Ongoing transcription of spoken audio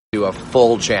do a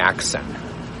full Jackson.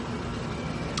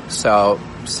 So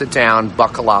sit down,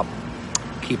 buckle up,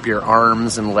 keep your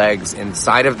arms and legs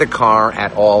inside of the car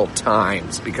at all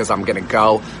times because I'm going to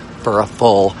go for a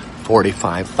full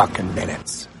 45 fucking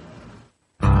minutes.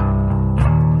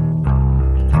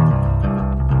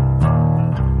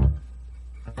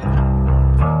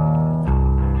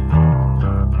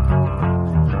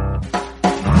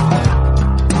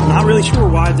 Not really sure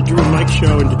why the Drew and Mike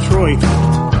show in Detroit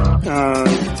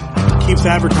keeps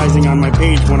advertising on my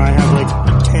page when I have like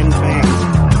 10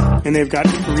 fans and they've got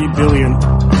 3 billion.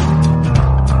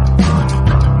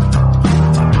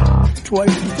 Twice.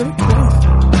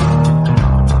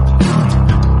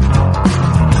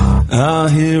 I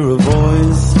hear a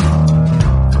voice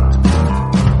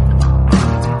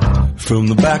from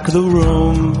the back of the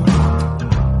room.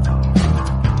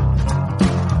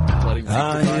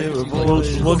 I hear a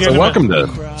voice. We'll get welcome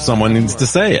to Someone Needs to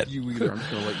Say It.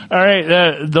 All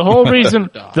right, the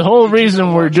whole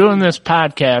reason we're doing this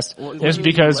podcast is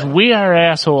because We Are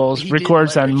Assholes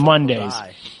records on Mondays.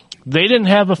 They didn't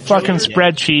have a fucking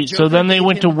spreadsheet, so then they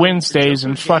went to Wednesdays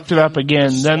and fucked it up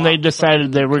again. Then they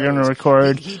decided they were going to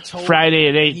record Friday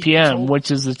at 8 p.m.,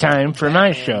 which is the time for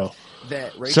my show.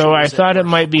 So I thought it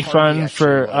might be fun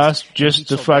for us just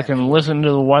to fucking listen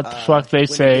to what the fuck they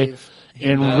say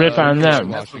and rip on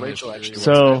them.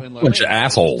 So, bunch of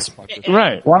assholes.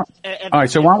 Right. All right,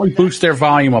 so why don't we boost their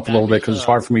volume up a little bit because it's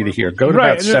hard for me to hear. Go to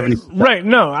about 70. Right,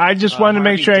 no, I just wanted to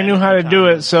make sure I knew how to do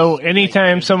it, so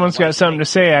anytime someone's got something to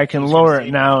say, I can lower it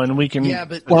now and we can... Yeah,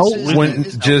 but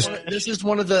this is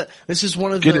one of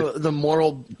the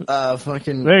moral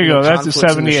fucking... There you go, that's a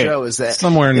 78. Is that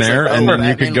somewhere in there, and then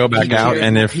you could go back out,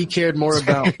 and if he cared more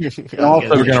about... also,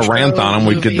 we're going to rant on him,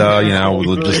 we could,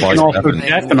 just like...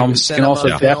 You can also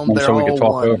deafen them so we can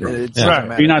talk over.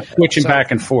 Right. You're not switching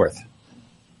back and forth.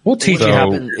 We'll teach you how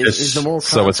to...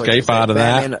 So escape out of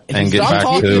that and get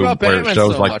back to where it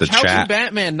shows like the chat. How can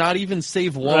Batman not even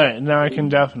save one? Right, now I can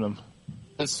deafen them.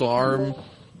 Disarm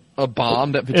a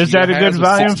bomb that Vegeta is that a good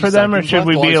volume for them, or should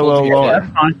we be a little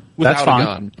lower? That's fine. A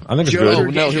gun. I think it's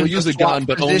good. No, he'll use a gun,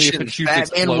 but only if it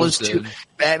shoots explosive.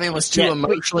 Batman was too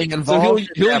emotionally involved.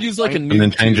 So he'll use like a nuke, and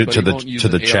then change it to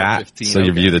the chat, so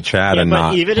you view the chat and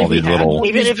not all these little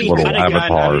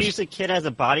avatars. I would use the kid as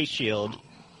a body shield,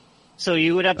 so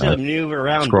you would have to maneuver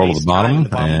around. Scroll to the bottom,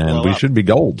 and we should be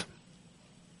gold.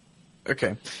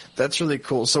 Okay, that's really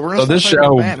cool. So we're going to talk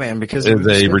about Batman because is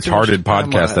a retarded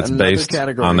podcast that's based on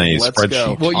a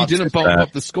spreadsheet. Well, you didn't bump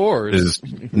up the scores. Is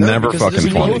never fucking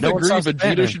funny.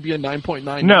 Vegeta should be a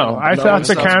 9.9. No, I thought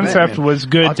the concept was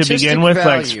good to begin with,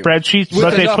 like spreadsheets,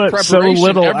 but they put so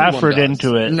little effort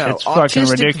into it. It's fucking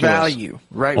ridiculous. Value,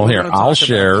 right? Well, here, I'll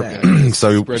share.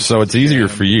 So it's easier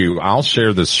for you. I'll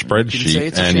share this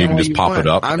spreadsheet, and you can just pop it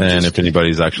up. And if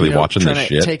anybody's actually watching this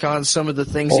shit, take on some of the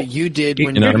things that you did.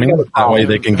 You know what I mean? That way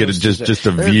they can get just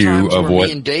a view of what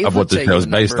the show is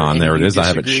based on. There it is. I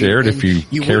have it shared. If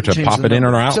you care to pop it in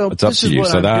or out, it's up to you.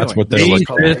 So that's what they're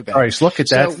looking at. Christ, look at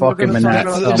that fucking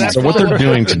minute. So what they're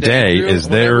doing today is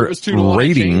they're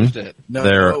rating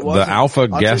the alpha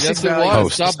guest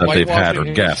hosts that they've had, or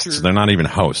guests. They're not even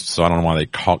hosts, so I don't know why they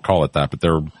call it that, but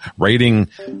they're rating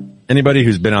anybody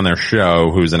who's been on their show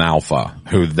who's an alpha,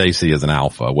 who they see as an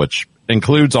alpha, which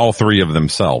includes all three of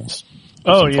themselves.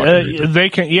 Oh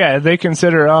yeah, they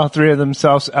consider all three of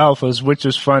themselves alphas, which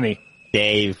is funny.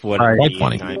 Dave, what are you?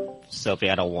 Funny.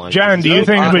 Sophie, I don't want. John, do you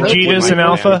think Vegeta's an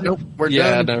alpha? Nope,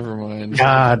 yeah, never mind.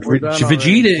 God,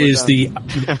 Vegeta is the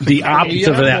opposite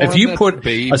of that. If you put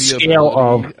a scale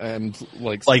of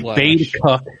like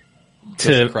beta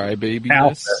to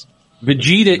alpha,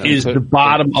 Vegeta is the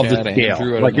bottom of the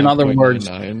scale. Like in other words,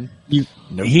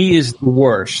 he is the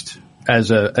worst.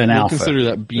 As an alpha. Consider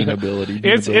that being ability.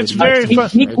 It's very fun.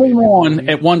 He came on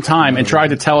at one time and tried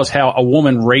to tell us how a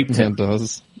woman raped him.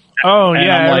 Oh,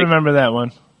 yeah, I remember that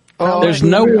one. There's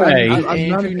no way a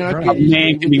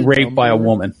man can be raped by a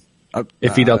woman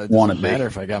if he doesn't want to be. It doesn't matter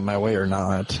if I got my way or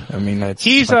not. I mean, that's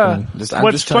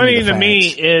what's funny to me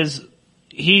is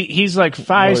he's like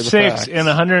 5'6" and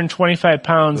 125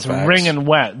 pounds, wringing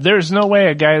wet. There's no way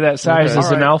a guy that size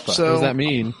is an alpha. So, what does that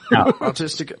mean?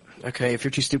 Autistic. Okay, if you're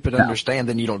too stupid to understand,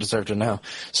 then you don't deserve to know.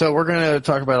 So we're going to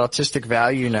talk about autistic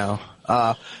value now.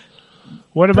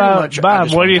 What about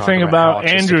Bob? What do you think about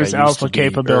Andrew's alpha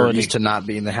capability? Used to not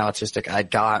being the how autistic I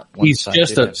got. He's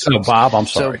just Bob. I'm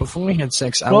sorry. So before we had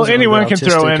sex, well, anyone can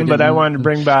throw in, but I wanted to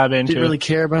bring Bob into. Didn't really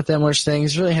care about that much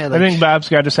things. Really had. Like, I think Bob's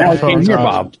got his headphones on.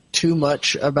 Bob. Too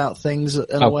much about things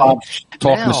in a way. Bob's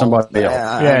talking to somebody else.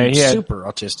 I'm super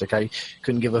autistic. I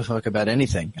couldn't give a fuck about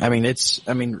anything. I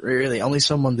mean, really, only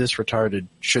someone this retarded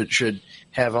should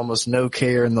have almost no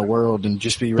care in the world and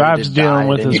just be ready Bob's to dealing die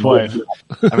with his wife.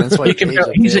 I mean, that's why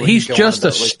he's just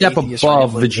a step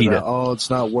above Vegeta. Oh, it's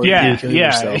not worth Yeah, it.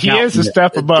 yeah. He is a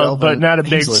step above, but not a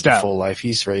big He's lived a step. full life.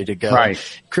 He's ready to go. Right.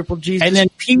 Crippled Jesus. And then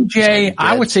PJ,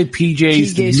 I would say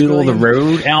PJ's middle of the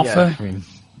road alpha. Yeah, I mean,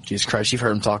 Jesus Christ, you've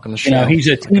heard him talk on the show. You know,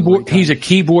 he's a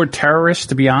keyboard terrorist,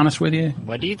 to be honest with you.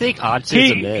 What do you think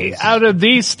autism is? Out of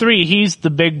these three, he's the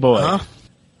big boy. Huh?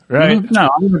 Right? Mm-hmm. No,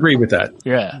 I would agree with that.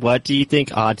 Yeah. What do you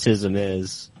think autism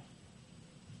is?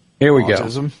 Here we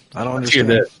Autism? go. I don't Let's hear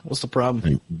understand. this. What's the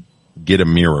problem? Get a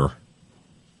mirror.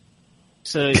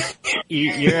 So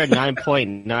you're a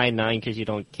 9.99 because you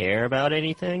don't care about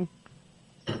anything?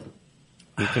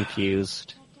 I'm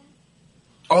confused.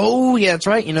 Oh, yeah, that's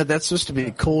right. You know, that's supposed to be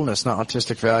coolness, not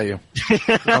autistic value. There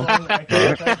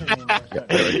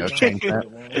we go. Change that.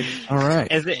 All right.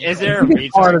 Is there a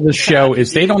reason? Part of the show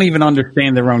is they don't even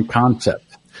understand their own concept.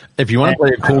 If you want to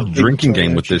play a cool drinking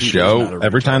game with this show,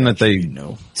 every time that they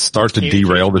start to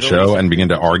derail the show and begin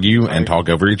to argue and talk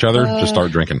over each other, just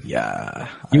start drinking. Yeah.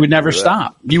 You would never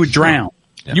stop. You would drown.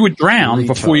 Yeah. You would drown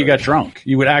before you got drunk.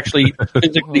 You would actually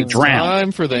physically drown.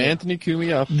 Time for the Anthony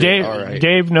Cumia update. All right.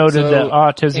 Dave noted that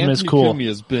autism Anthony is cool. Cumia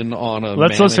has been on a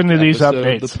Let's listen to these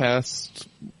updates. The past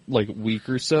week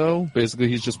or so. Basically,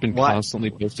 he's just been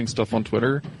constantly posting stuff on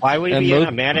Twitter. Why would he be in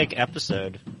a manic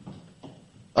episode?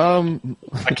 I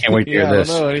can't wait to hear this.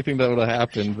 I don't know anything that would have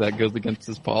happened that goes against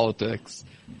his politics.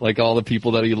 Like all the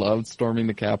people that he loved storming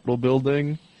the Capitol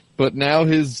building. But now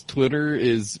his Twitter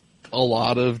is a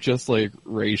lot of just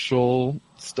racial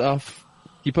stuff.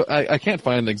 He put, I can't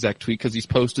find the exact tweet because he's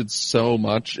posted so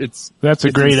much. That's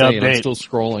a great insane. update. I'm still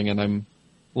scrolling and I'm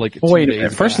wait a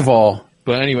minute. First of all,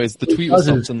 but anyways, the tweet was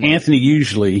something Anthony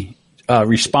usually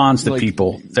responds to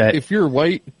people that if you're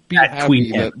white, be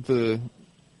happy tweet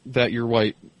that you're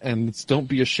white, and don't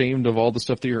be ashamed of all the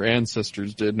stuff that your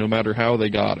ancestors did, no matter how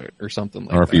they got it, or something like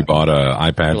that. Or if you bought an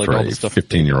iPad for a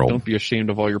 15-year-old. Don't be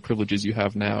ashamed of all your privileges you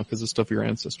have now, because the stuff your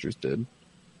ancestors did.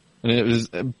 And it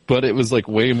was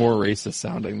way more racist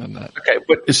sounding than that. Okay,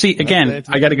 but see, again,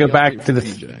 I got to go back to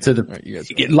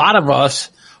the a lot of us,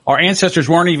 our ancestors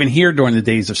weren't even here during the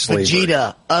days of slavery.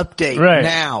 Vegeta, update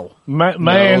now.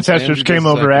 My ancestors came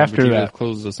over after Vegeta that.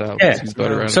 Close us out.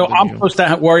 Yeah. So I'm supposed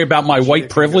to worry about my white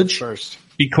privilege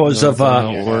because of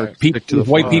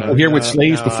white people here with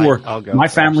slaves before my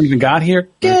family even got here.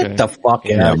 Get the fuck out.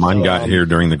 Yeah, mine got here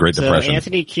during the Great Depression.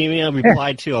 Anthony Cumia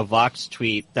replied to a Vox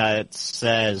tweet that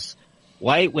says,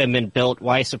 "White women built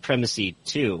white supremacy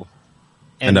too."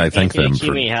 And I thank them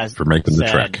for making the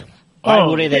trek. Why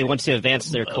would they want to advance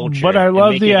their culture? But I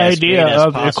love the idea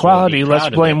of equality.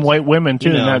 Let's blame white women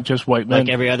too, not just white men. Like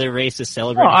every other race is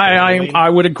celebrating. I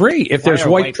would agree if there's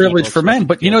white privilege for men.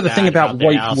 But the thing about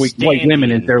white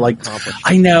women is they're like,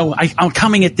 I know, I'm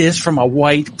coming at this from a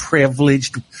white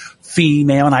privileged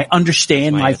female, and I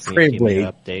understand my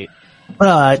privilege.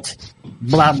 But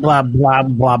blah blah blah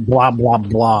blah blah blah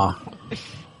blah.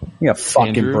 You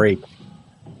fucking Andrew? break.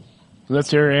 Let's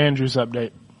hear Andrew's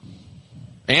update.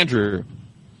 Andrew.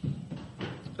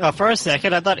 For a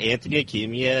second, I thought Anthony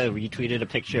Cumia retweeted a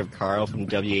picture of Carl from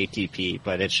WATP,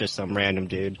 but it's just some random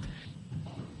dude.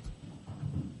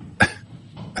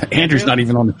 Andrew's not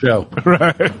even on the show.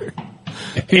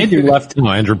 Right. Andrew left. No,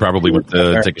 Andrew probably went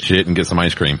to take a shit and get some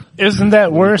ice cream. Isn't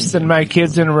that worse than my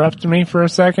kids interrupting me for a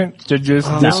second to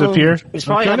just disappear? He's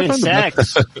probably having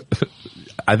sex.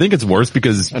 I think it's worse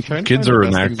because kids are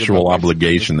an actual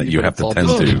obligation that you have to tend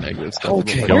to.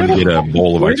 Okay. Go and get a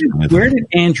bowl of ice cream. Where did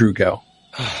Andrew go?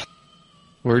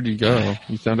 Where'd you go?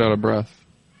 You sound out of breath.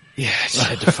 Yeah, I just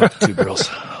had to fuck two girls.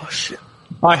 Oh, shit.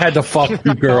 I had to fuck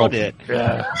two girls.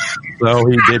 So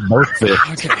he did both fits.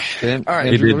 Okay. All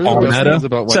right. He did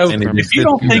Palmetto. So if you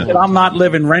don't think that I'm not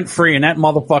living rent-free in that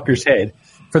motherfucker's head,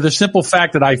 for the simple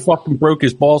fact that I fucking broke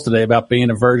his balls today about being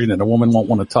a virgin and a woman won't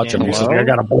want to touch him. He said, I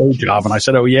got a blowjob. And I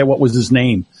said, oh yeah, what was his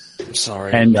name? I'm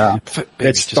sorry. And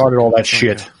that started all that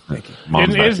shit.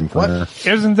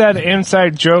 Isn't that an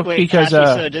inside joke? Because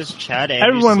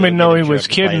everyone would know he was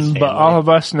kidding, but all of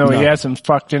us know he hasn't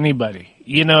fucked anybody.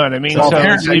 You know what I mean? So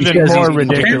it's even more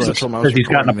ridiculous. Because he's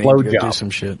gotten a blowjob. Some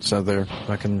shit, so they're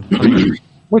fucking...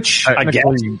 Which I guess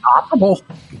is possible.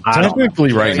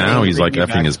 Technically, right now he's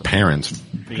effing his parents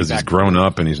because he's grown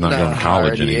up and he's not going to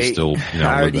college and he's still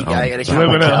living at home.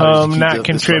 Living at home, not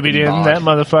contributing. That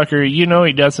motherfucker,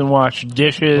 he doesn't wash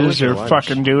dishes or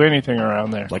fucking do anything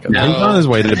around there. He's on his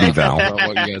way to be Val.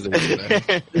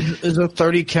 Is a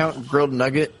 30-count grilled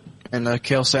nugget and a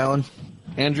kale salad?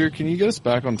 Andrew, can you get us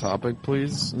back on topic,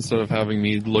 please? Instead of having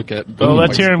me look at... Well,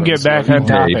 let's hear him get back on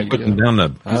topic. Putting down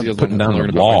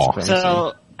the law.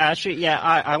 So, actually,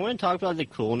 I want to talk about the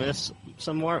coolness.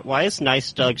 some more? Why is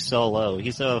Nice Doug so low?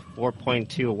 He's a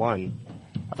 4.21.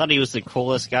 I thought he was the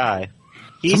coolest guy.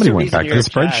 Somebody went back to the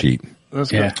spreadsheet.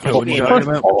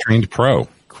 Trained pro.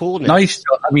 Coolness. Nice.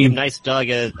 I mean, Nice Doug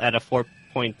at a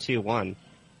 4.21.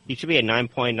 He should be a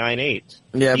 9.98.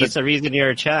 Yeah, he's the reason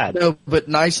you're a Chad. No, but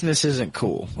niceness isn't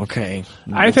cool. Okay.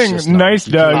 I think Nice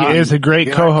Doug is a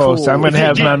great co-host. Cool. I'm going to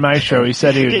have him on my show. He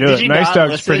said he would do it. Nice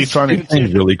Doug's pretty funny.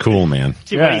 He's really cool, man.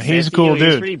 Yeah, he's a cool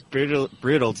dude. He's pretty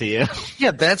brutal to you.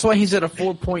 Yeah, that's why he's at a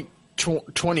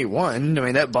 4.21. I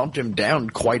mean, that bumped him down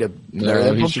quite a.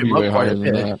 No, he should be way higher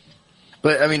than that.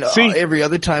 But I mean, every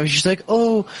other time she's like,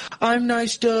 "Oh, I'm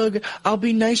Nice Doug. I'll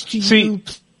be nice to you."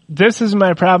 This is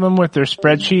my problem with their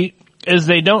spreadsheet, is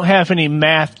they don't have any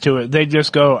math to it. They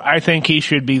just go, I think he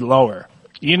should be lower.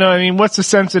 You know what I mean? What's the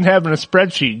sense in having a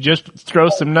spreadsheet? Just throw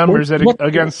some numbers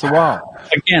against the wall.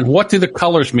 Again, what do the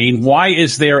colors mean? Why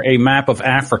is there a map of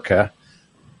Africa?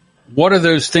 What are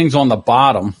those things on the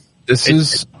bottom?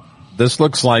 This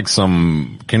looks like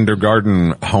some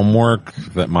kindergarten homework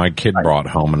that my kid brought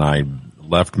home, and I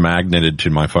left magneted to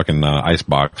my fucking ice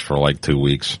box for like 2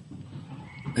 weeks.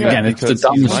 Again, it's the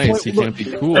dumbest. Nice. He can't be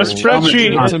cool. A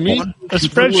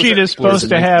spreadsheet is supposed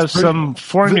to have some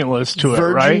formulas to it,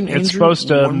 right? It's supposed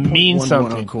to mean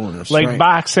something. Like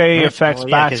box A affects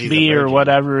box B or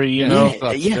whatever, you know?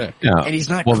 Yeah. And he's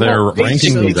not well, they're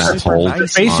ranking these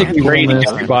assholes. Basically rating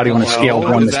everybody on a scale of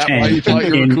 1 to 10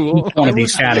 in one of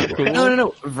these categories.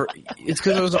 No. It's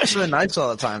because it was also nice all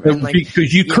the time.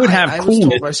 Because you could have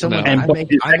coolness, and I make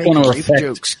rape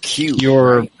jokes cute.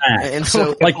 Your and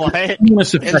so like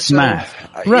coolness affects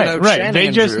math. Right.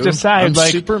 They just decide, I'm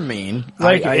like, super mean.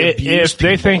 Like, if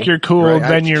they think you're cool,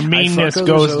 then your meanness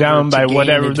goes down by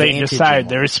whatever they decide.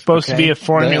 There's supposed to be a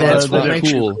formula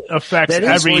that affects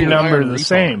every number the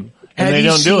same. And they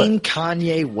don't do it. Have you seen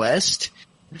Kanye West?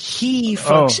 He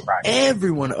fucks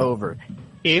everyone over.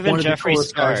 Even Jeffree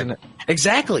Star.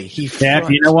 Exactly.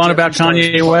 You know what about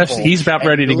Kanye West? He's about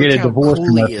ready to get a divorce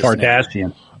from a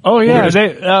Kardashian. Oh yeah,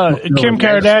 Kim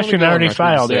Kardashian already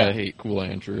filed it. I hate Cool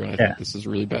Andrew. I think this is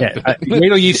really bad. Wait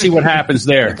till you see what happens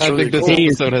there. I think this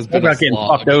episode has been getting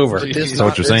fucked over. So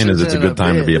what you're saying is it's a good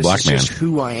time to be a black man.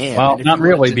 Who I am. Well, not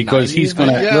really, because he's going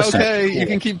to listen. Okay, you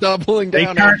can keep doubling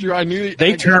down.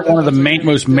 They turned one of the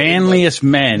most manliest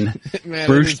men,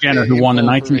 Bruce Jenner, who won the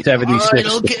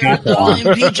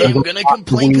 1976 I'm going to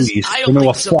complain because I don't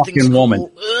think something's fucking woman.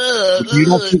 What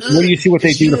do you see what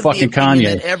they do to fucking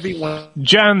Kanye?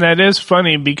 John, that is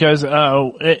funny because,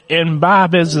 and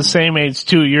Bob is the same age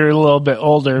too. You're a little bit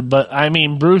older, but I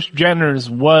mean, Bruce Jenner's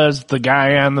was the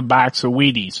guy on the box of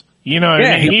Wheaties. You know what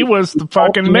I mean? He was the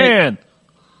fucking man.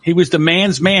 He was the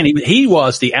man's man. He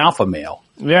was the alpha male.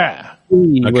 Yeah.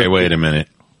 Okay, wait a minute.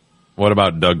 What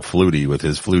about Doug Flutie with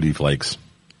his Flutie Flakes?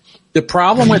 The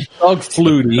problem with Doug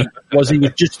Flutie was he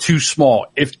was just too small.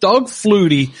 If Doug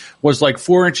Flutie was like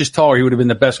 4 inches taller, he would have been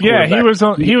the best quarterback. Yeah, he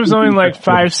was only like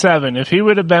 5'7". If he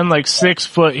would have been like 6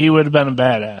 foot, he would have been a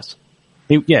badass.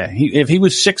 If he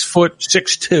was 6 foot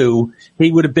 6'2", he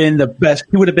would have been the best.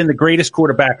 He would have been the greatest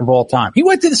quarterback of all time. He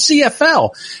went to the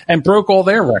CFL and broke all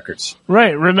their records.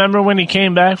 Right. Remember when he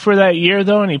came back for that year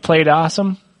though, and he played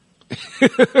awesome?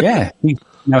 Yeah.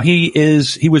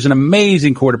 He was an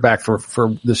amazing quarterback for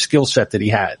the skill set that he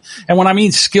had. And when I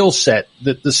mean skill set,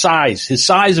 the size, his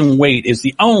size and weight is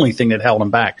the only thing that held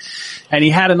him back. And he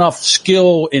had enough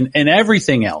skill in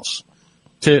everything else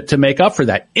to make up for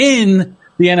that in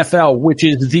the NFL, which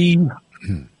is the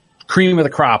cream of the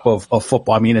crop of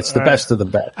football. I mean, it's the best of the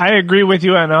best. I agree with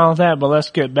you on all that, but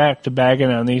let's get back to bagging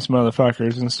on these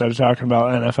motherfuckers instead of talking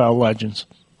about NFL legends.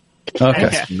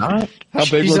 Okay. Not. How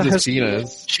big was his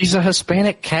penis? She's a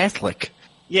Hispanic Catholic.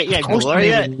 Yeah,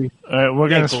 Gloria. All right, we're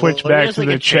going to switch back to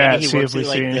the chat, see if we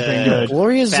see anything good.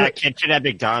 Gloria's back kitchen at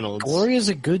McDonald's. Gloria's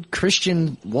a good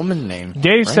Christian woman name.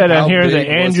 Dave said on here that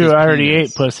Andrew already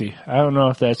ate pussy. I don't know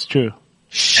if that's true.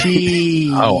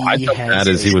 I thought that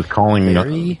is he was calling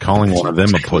one of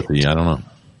them a pussy. I don't know.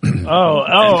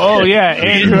 Oh, yeah.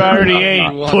 Andrew already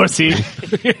ate pussy.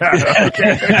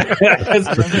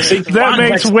 That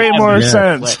makes way more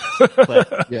sense.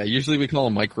 Yeah, usually we call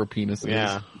them micro penises.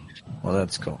 Yeah. Well,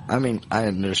 that's cool. I mean, I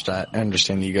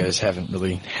understand you guys haven't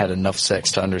really had enough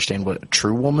sex to understand what a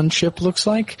true womanship looks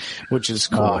like, which is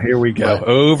cool. Oh, here we go.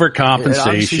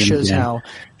 Overcompensation. Shows how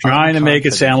trying to make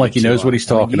it sound like he knows what he's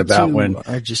talking about when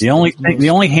the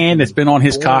only hand that's been on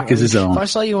his cock is his own. If I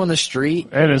saw you on the street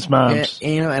and his mom's,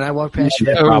 and I walked past you,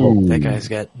 that guy's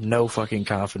got no fucking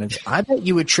confidence. I bet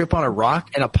you would trip on a rock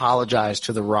and apologize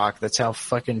to the rock. That's how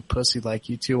fucking pussy like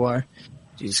you two are.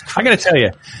 I gotta tell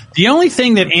you, the only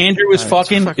thing that Andrew is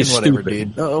fucking is whatever,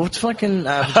 stupid. dude. Oh, it's fucking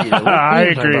Vegeta. I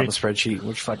agree. About the spreadsheet.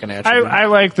 Which fucking attribute? I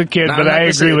like the kid, but I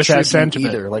agree with that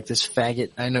sentiment. Either. Like this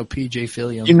faggot, I know PJ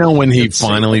Fillion. You know, when he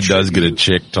finally does get a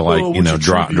chick to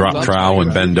drop trowel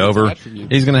and bend over,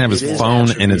 he's gonna have his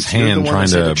phone in his hand trying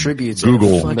to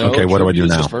Google. Okay, what do I do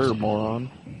now?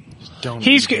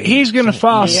 He's gonna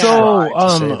fall ass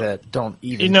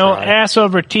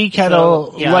over tea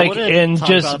kettle and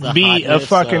just be a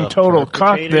fucking total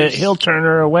cuck that he'll turn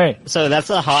her away. So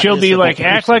that's a hot. She'll be like,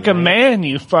 act like a man,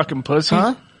 you fucking pussy.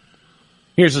 Huh?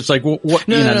 Here's it's like what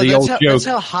the old joke. That's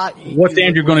how hot What's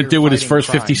Andrew going to do with his first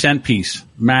 50-cent piece?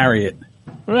 Marry it.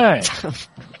 Right.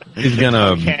 He's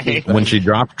gonna, when she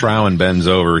drops trowel and bends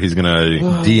over, he's gonna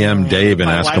DM Dave and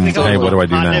ask him, hey, what do I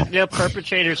do now?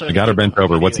 I got her bent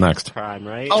over. What's next? Crime,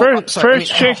 right?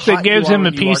 First chick that gives him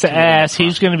a piece of ass,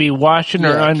 he's gonna be washing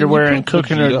her underwear and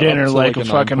cooking her dinner like a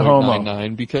fucking homo.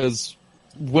 Because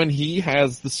when he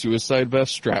has the suicide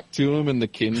vest strapped to him and the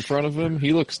kid in front of him,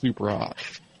 he looks super hot.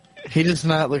 He does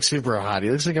not look super hot.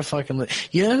 He looks like a fucking.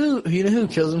 You know who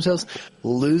kills themselves?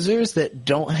 Losers that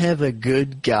don't have a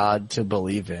good God to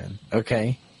believe in.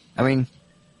 Okay, I mean,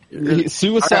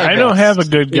 suicide. I don't have a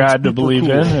good God to believe in,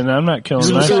 and I'm not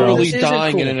killing myself. Literally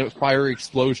dying in a fiery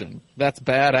explosion. That's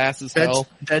badass as hell.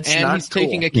 That's and not he's cool.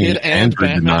 taking a kid and Andrew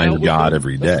denied God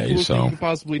every day, so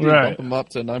possibly right. Bump him up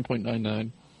to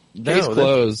 9.99.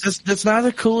 No, that's not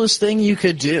the coolest thing you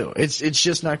could do. It's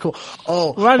just not cool.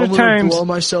 Oh, a lot of times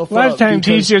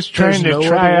he's just trying to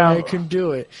try out. I can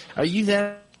do it. Are you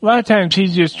that? A lot of times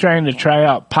he's just trying to try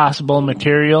out possible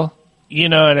material. You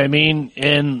know what I mean?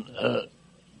 And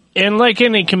like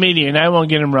any comedian, I won't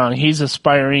get him wrong. He's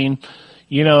aspiring.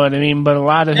 You know what I mean? But a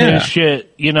lot of his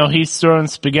shit, he's throwing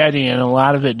spaghetti, and a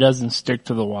lot of it doesn't stick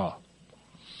to the wall.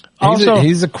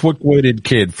 He's a quick-witted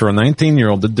kid. For a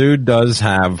 19-year-old, the dude does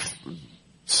have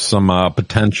some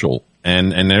potential.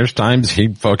 And there's times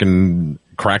he fucking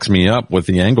cracks me up with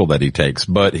the angle that he takes.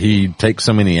 But he takes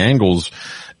so many angles,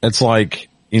 it's like,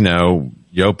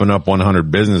 you open up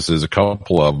 100 businesses, a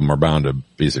couple of them are bound to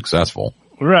be successful.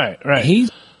 Right.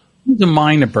 He's a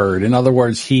minor bird. In other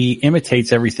words, he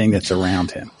imitates everything that's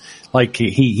around him. Like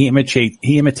he imitates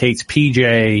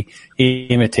PJ, he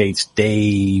imitates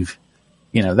Dave.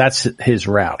 That's his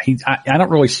route. I don't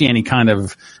really see any kind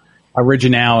of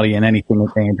originality in anything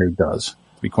that Andrew does,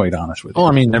 to be quite honest with you. Well,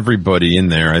 I mean, everybody in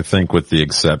there, I think with the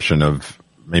exception of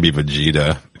maybe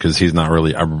Vegeta, because he's not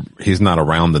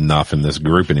around enough in this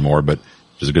group anymore, but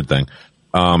which is a good thing.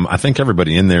 I think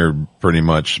everybody in there pretty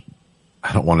much,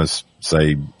 I don't want to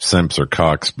say simps or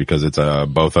cucks because it's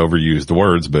both overused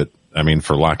words, but I mean,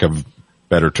 for lack of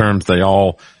better terms, they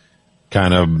all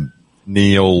kind of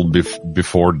kneel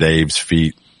before Dave's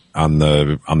feet on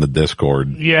the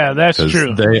Discord. Yeah, that's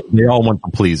true. They all want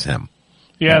to please him.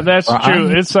 Yeah, that's true.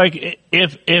 It's like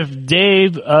if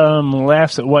Dave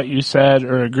laughs at what you said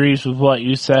or agrees with what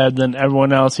you said, then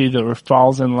everyone else either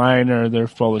falls in line or they're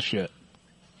full of shit.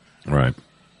 Right.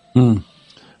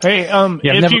 Hey,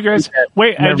 if you guys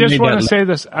wait, I just want to say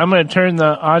this. I'm going to turn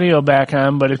the audio back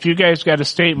on, but if you guys got a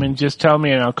statement, just tell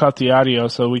me and I'll cut the audio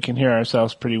so we can hear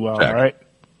ourselves pretty well. All right.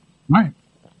 Right.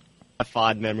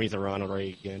 Fond memories of Ronald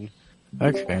Reagan.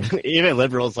 Okay. Even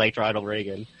liberals liked Ronald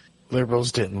Reagan.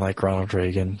 Liberals didn't like Ronald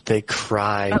Reagan. They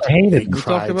cried.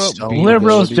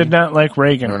 Liberals did not like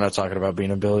Reagan. We're not talking about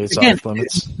being a Billy. It's Again, off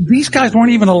limits. These guys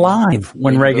weren't even alive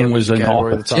when Reagan was in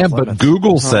office. Yeah, but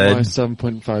Google said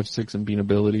 7.56 in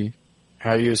beanability.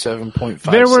 How are you 7.56?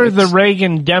 There were the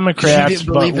Reagan Democrats,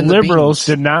 but liberals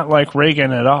did not like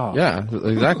Reagan at all. Yeah,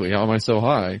 exactly. How am I so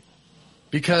high?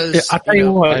 Because I'll tell you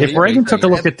what, if Reagan took a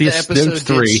look at those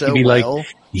three, he'd be like,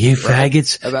 "You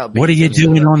faggots, what are you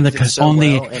doing on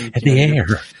the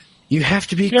air?" You have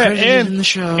to be credited in the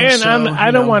show. And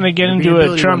I don't want to get into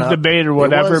a Trump debate or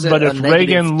whatever, but if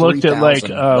Reagan looked at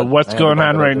what's going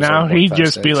on right now, he'd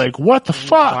just be like, "What the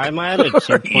fuck?" Why am I at a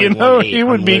 2.18? He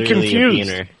would be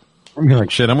confused. I'm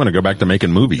like, shit, I'm going to go back to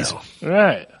making movies.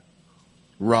 Right.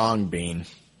 Wrong bean.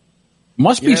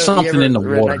 Must be something in the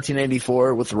water.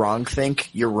 1984 with wrong think,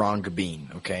 you're wrong bean,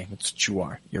 okay? That's what you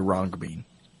are. You're wrong bean.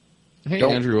 Hey,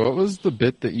 Andrew, what was the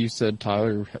bit that you said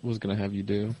Tyler was going to have you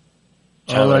do?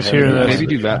 Let's hear that. Maybe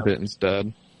do that bit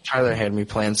instead. Tyler had me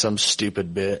playing some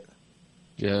stupid bit.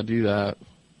 Yeah, do that.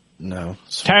 No.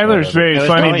 Tyler's very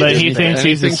funny, but he thinks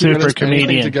he's a super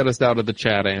comedian. To get us out of the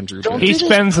chat, Andrew. He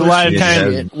spends a lot of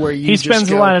time. He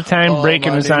spends a lot of time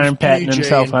breaking his arm, patting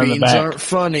himself on the back. Aren't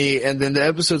funny, and then the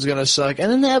episode's gonna suck,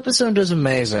 and then the episode is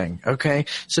amazing. Okay,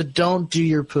 so don't do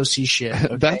your pussy shit.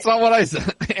 Okay? That's not what I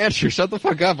said. Andrew, shut the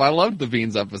fuck up. I loved the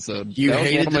Beans episode. You that was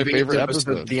hated one of my the favorite Beans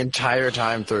episode the entire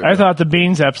time through. I thought the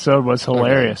Beans episode was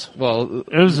hilarious. Okay. Well,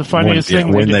 it was the funniest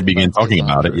thing when they began talking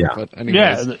about it. Yeah, but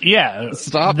anyways, yeah.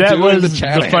 Stop. That doing was the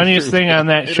chat, the funniest Andrew. thing on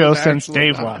that show since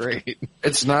Dave left. Great.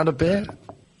 It's not a bit.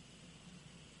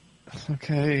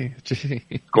 Okay. Gee.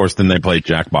 Of course, then they played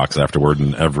Jackbox afterward,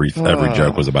 and every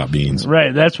joke was about beans.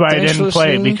 Right, that's why I didn't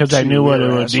play it, because I knew what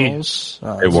it would be. It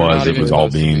was all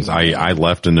beans. I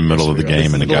left in the middle of the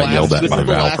game, and it got yelled at by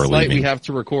Val for leaving. We have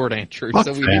to record, Andrew,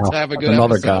 so we need to have a good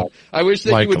Another episode. guy. I wish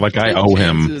that you would I owe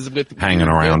him hanging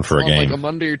around for a game. Like a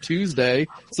Monday or Tuesday,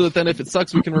 so that then if it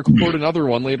sucks, we can record another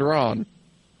one later on.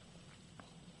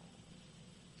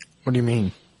 What do you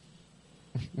mean?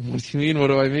 What do you mean? What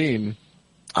do I mean?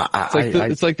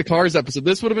 It's like the Cars episode.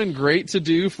 This would have been great to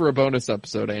do for a bonus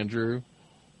episode, Andrew.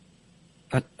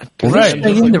 Right.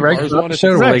 In the regular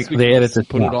episode, right. They edit the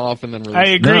put it off and then I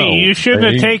agree. You shouldn't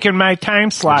have taken my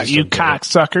time slot, you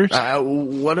cocksuckers.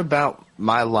 What about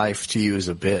my life to you as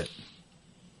a bit?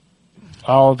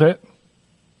 All of it.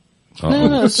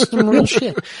 No, it's some real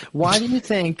shit. Why do you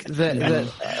think that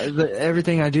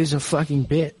everything I do is a fucking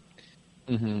bit?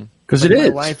 Because like it is.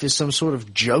 My life is some sort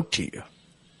of joke to you.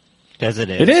 Because it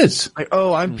is. It is. Like,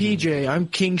 oh, I'm PJ. I'm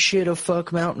king shit of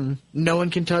fuck mountain. No one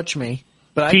can touch me.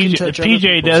 But I can touch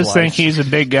PJ does think he's a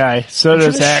big guy. So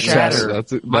does Access.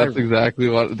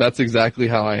 That's exactly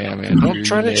how I am, Andrew. Don't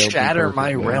try to shatter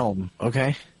my realm,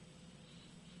 okay?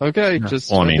 Okay,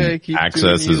 keep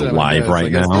Access is live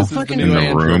right now in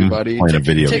the room playing a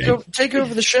video game. Take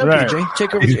over the show, PJ.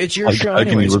 Take over. It's your show. How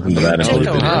can you listen to that in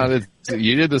video?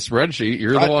 You did the spreadsheet.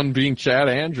 You're the one being Chad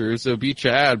Andrew, so be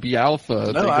Chad, be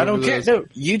Alpha. No, I don't care. No,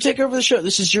 you take over the show.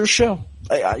 This is your show.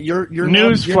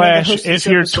 Newsflash, if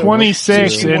you're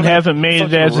 26 and haven't made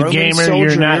it as a gamer,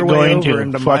 you're not going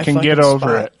to. Fucking get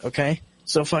over it. Okay?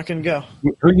 So fucking go.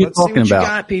 Who are you talking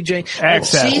about? You got, PJ.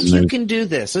 Access. Let's see if you can do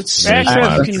this. Let's see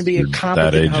if you can be a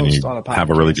competent host on a podcast. Have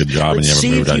a really good job and you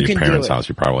haven't moved out of your parents' house,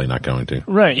 you're probably not going to.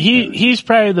 Right. He's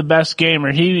probably the best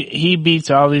gamer. He beats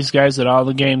all these guys at all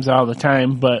the games all the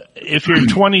time. But if you're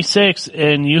 26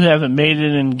 and you haven't made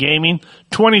it in gaming,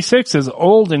 26 is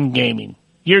old in gaming.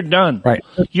 You're done. Right.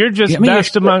 You're just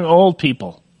best among old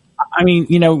people. I mean,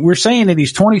 we're saying that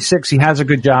he's 26, he has a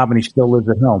good job, and he still lives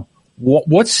at home.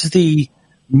 What's the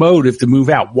motive to move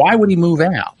out? Why would he move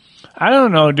out? I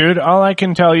don't know, dude. All I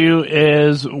can tell you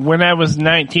is when I was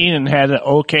 19 and had an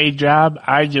okay job,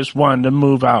 I just wanted to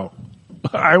move out.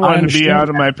 I wanted to be out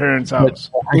of my parents' house.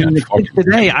 I mean, the kids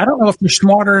today, I don't know if they're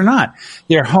smarter or not.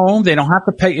 They're home. They don't have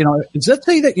to pay, let's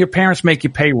say that your parents make you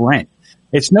pay rent.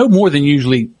 It's no more than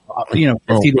usually, okay.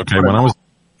 When I was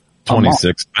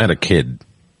 26, I had a kid.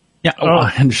 Yeah.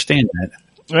 I understand that.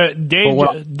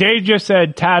 Dave just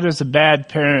said Todd is a bad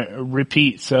parent.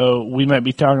 Repeat, so we might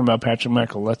be talking about Patrick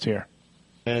Michael. Let's hear.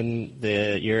 And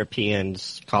the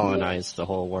Europeans colonized the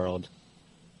whole world.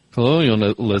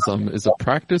 Colonialism is a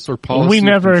practice or policy. We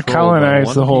never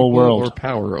colonized the whole world. Or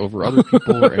power over other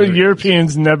people or areas.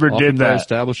 Europeans never did that. By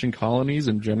establishing colonies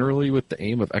and generally with the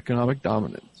aim of economic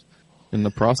dominance. In the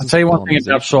process, I'll tell you one thing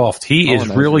about Soft. He is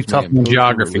really tough in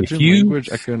geography. If you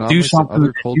do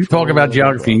something, you talk about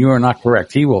geography and you are not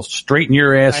correct, he will straighten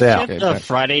your ass out. I a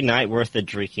Friday night worth of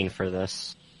drinking for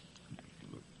this.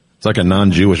 It's like a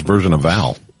non-Jewish version of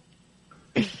Val.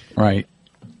 Right.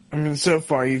 I mean, so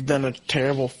far you've done a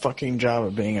terrible fucking job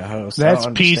of being a host. That's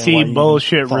PC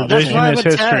bullshit revisionist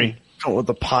history. With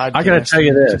the podcast, I gotta tell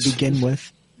you this to begin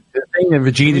with. The thing that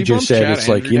Vegeta just said, it's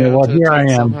like, you know what, here I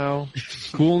am.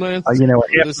 Coolness.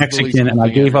 Half Mexican, and I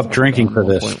gave up drinking for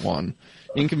this. 1.1.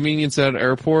 Inconvenience at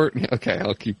airport. Okay,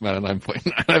 I'll keep him at a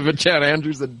 9.9. But Chad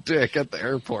Andrews a dick at the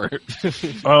airport.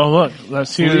 Oh, look.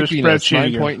 Let's see the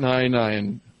spreadsheet.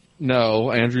 9.99.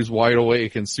 No, Andrew's wide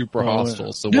awake and super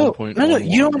hostile. So 1.1. No,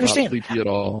 you don't understand. Not sleepy at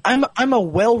all. I'm a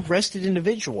well-rested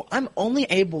individual. I'm only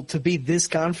able to be this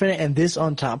confident and this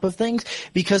on top of things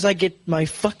because I get my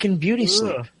fucking beauty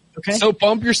sleep. Okay. So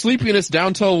bump your sleepiness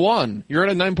down to 1. You're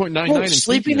at a 9.99. Well,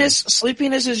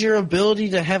 sleepiness is your ability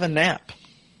to have a nap.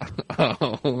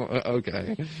 Oh,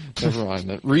 okay. Never mind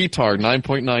that. Retard,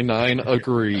 9.99.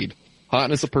 Agreed.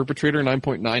 Hotness a perpetrator,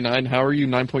 9.99. How are you,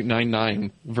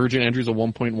 9.99? Virgin Andrews a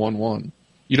 1.11.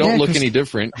 You don't look any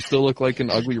different. You still look like an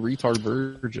ugly retard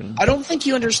virgin. I don't think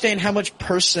you understand how much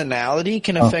personality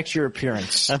can affect your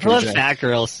appearance. That's what fat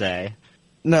girls say.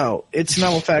 No, it's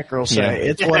not what fat girls say.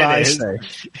 It's what I say.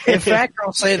 If fat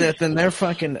girls say that, then they're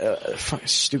fucking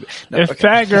stupid. No, if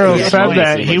fat girl said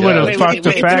that, he would have fucked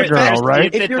a fat girl,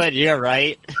 right? But you're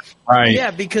right. Right.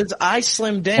 Yeah, because I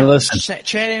slimmed down. Listen.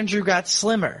 Chad Andrew got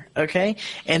slimmer, okay?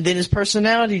 And then his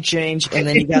personality changed, and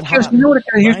then he got hot. You know what,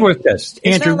 here's what it is.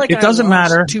 Andrew, it doesn't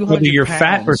matter whether you're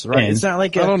fat or thin. Right? It's not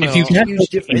like if you get huge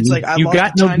difference. It's like I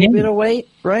lost a tiny bit of weight,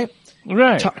 right?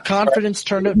 Right. Confidence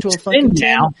turned up to a fucking 10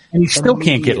 now, and you still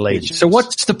can't get laid. So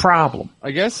what's the problem? I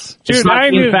guess, dude,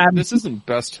 I knew this isn't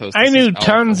best host. I knew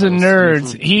tons of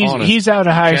nerds. He's out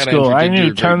of high school. I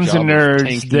knew tons of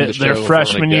nerds that their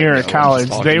freshman year of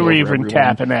college, they were even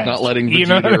tapping at. Not letting you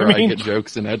know what I mean? Get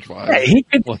jokes in edgewise. Yeah, he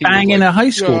could bang in a high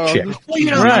school chick. Well,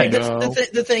 you know, right.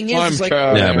 The thing is, like,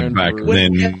 but back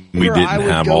then we didn't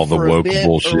have all the woke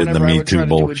bullshit and the Me Too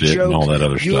bullshit and all that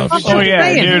other stuff. Oh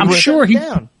yeah, dude. I'm sure he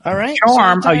all right,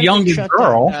 charm a younger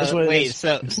girl. Wait,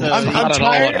 so I'm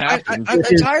tired. I'm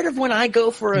tired of when I go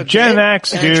for a Gen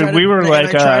X, dude. We were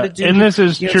like, and this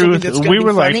is truth. We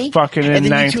were like fucking in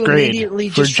ninth grade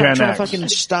for Gen X. Fucking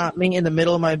stop me in the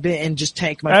middle of my bit and just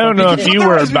tank my. I don't know if you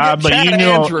were, Bob, but you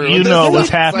know what's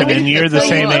happening. You're the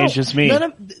same age as me.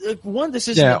 This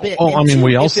isn't a bit. Well, I mean,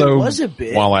 we also,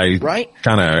 while I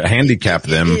kind of handicapped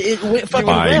them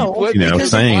by,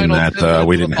 saying that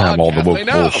we didn't have all the woke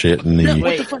bullshit and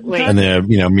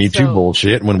the Me Too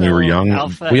bullshit when we were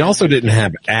young. We also didn't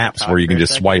have apps where you can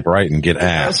just swipe right and get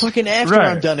ass. Fucking after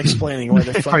I'm done explaining where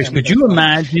the fuck. Could you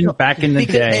imagine back in the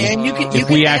day if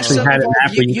we actually had an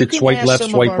app where you could swipe left,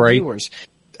 swipe right?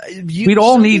 We'd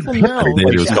all need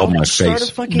It was called My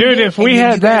Face. Dude, if we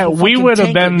had that, we would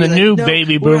have been the new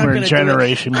baby boomer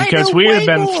generation because we would have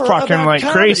been fucking like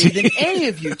crazy. Than any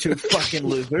of you two fucking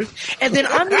losers. And then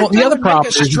I'm well, the other problem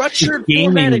is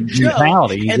gaming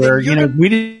mentality where, we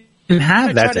didn't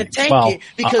have that thing. Well,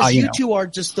 because you two are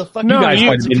just the fucking. No, you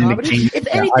guys didn't if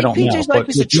anything, I don't know. But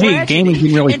with me, gaming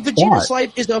didn't really and Vegeta's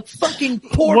life is a fucking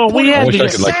poor. Well, we had to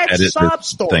edit this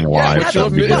thing live.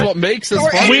 What makes us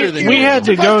we had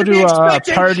to go to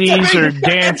parties or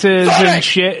dances and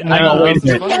shit.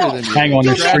 Hang on,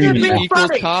 they're streaming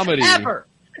equals comedy.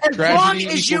 As long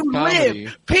as you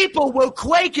live, people will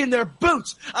quake in their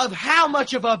boots of how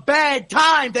much of a bad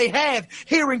time they have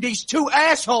hearing these two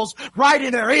assholes right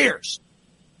in their ears.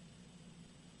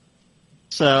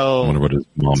 So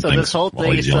this whole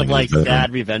thing is some like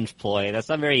sad revenge ploy. That's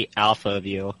not very alpha of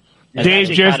you. Dave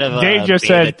just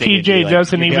said PJ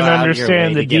doesn't even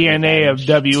understand the DNA of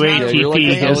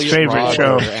WATP, his favorite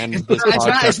show.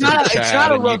 It's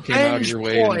not a revenge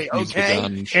ploy,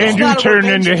 okay? Andrew turned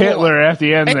into Hitler at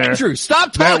the end there. Andrew,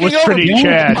 stop talking over pretty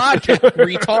Chad.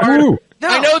 Retard. No.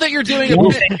 I know that you're doing a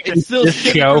bit. It's still this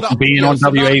show being on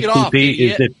WATP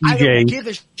is that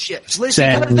PJ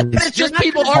it's just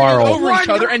people arguing over each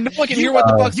other and no one can hear what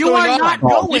the fuck's going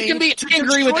on. You can be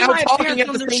angry without talking at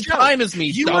the same time as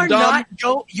me, dumb.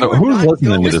 Who's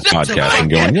listening to this podcast and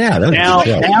going, yeah, that's now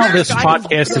this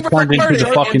podcast has turned into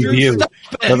the fucking View.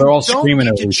 So they're all screaming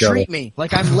over each other. Treat me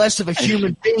like I'm less of a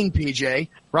human being, PJ,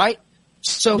 right?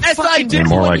 So yes, I do.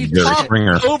 More like you Jerry talk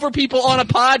Springer. Over people on a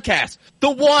podcast. The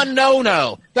one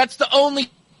no. That's the only.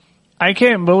 I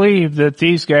can't believe that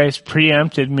these guys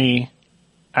preempted me.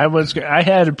 I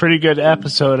had a pretty good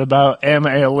episode about am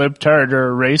I a libtard or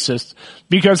a racist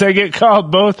because I get called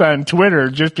both on Twitter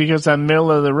just because I'm middle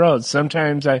of the road.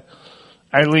 Sometimes I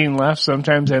lean left,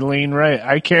 sometimes I lean right.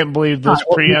 I can't believe this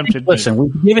preempted me. Listen,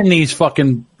 we've given these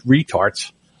fucking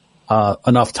retards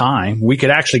enough time. We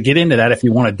could actually get into that if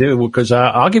you want to do, because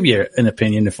I'll give you an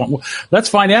opinion. Let's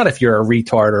find out if you're a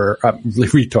libtard or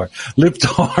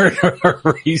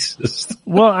racist.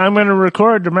 Well, I'm going to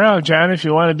record tomorrow, John, if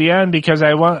you want to be on, because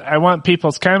I want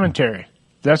people's commentary.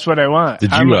 That's what I want.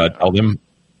 Did you tell them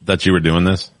that you were doing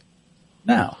this?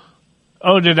 No.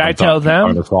 Oh, did I tell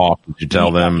them? Did you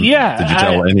tell them? Yeah. Did you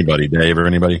tell anybody, Dave, or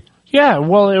anybody? Yeah,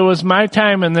 well, it was my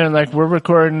time, and they're like, we're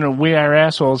recording We Are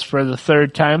Assholes for the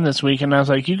third time this week, and I was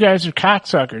like, you guys are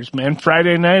cocksuckers, man.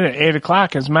 Friday night at 8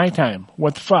 o'clock is my time.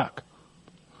 What the fuck?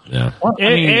 Yeah. Well,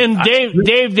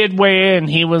 Dave did weigh in.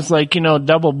 He was like,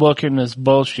 double booking this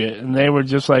bullshit, and they were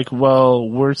just like, well,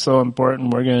 we're so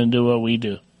important, we're going to do what we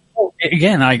do. Well,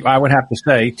 again, I would have to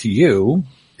say to you,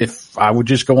 if I would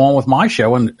just go on with my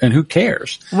show, and who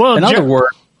cares? Well, in other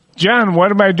words, John, what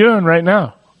am I doing right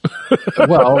now?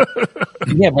 Well,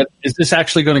 yeah, but is this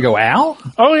actually going to go out?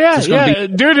 Oh yeah,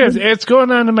 dude, it's going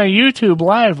on to my YouTube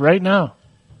live right now.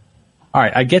 All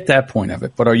right, I get that point of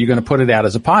it, but are you going to put it out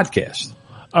as a podcast?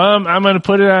 I'm going to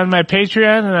put it on my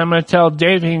Patreon, and I'm going to tell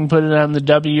Dave he can put it on the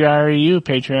WREU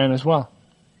Patreon as well.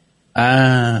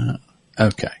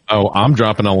 Okay. Oh, I'm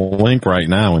dropping a link right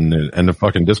now in the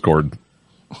fucking Discord.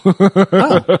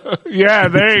 Yeah,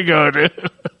 there you go, dude.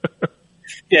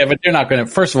 Yeah, but they're not going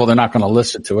to. First of all, they're not going to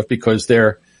listen to it because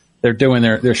they're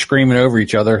screaming over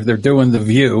each other. They're doing The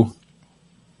View.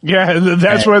 Yeah,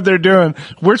 that's what they're doing.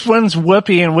 Which one's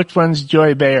Whoopi and which one's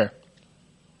Joy Behar?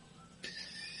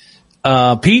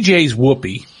 PJ's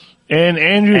Whoopi. And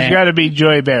Andrew's got to be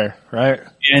Joy Behar, right?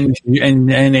 And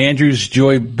Andrew's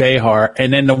Joy Behar.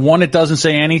 And then the one that doesn't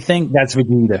say anything, that's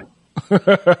Vegeta.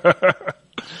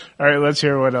 All right, let's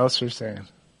hear what else you're saying.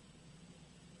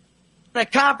 A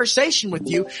conversation with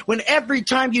you when every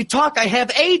time you talk, I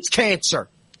have AIDS cancer.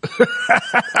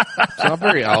 It's not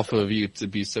very alpha of you to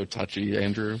be so touchy,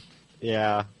 Andrew.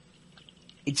 Yeah.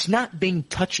 It's not being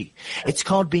touchy. It's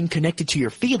called being connected to your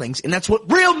feelings, and that's what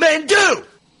real men do.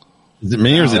 Is it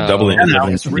me or is it doubling?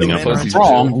 It's real men. That's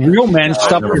wrong. Real men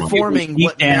stop performing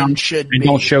what men should be.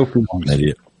 Don't show feelings.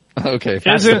 Idiot. Okay,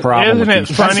 that's the problem. Isn't it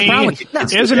funny?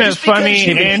 Isn't it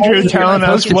funny, Andrew telling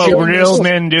us what real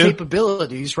men do?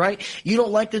 Capabilities, right? You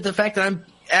don't like the fact that I'm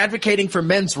advocating for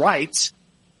men's rights.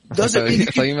 Doesn't mean I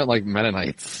thought you meant like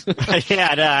Mennonites.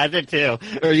 Yeah, no, I did too.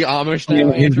 Are you Amish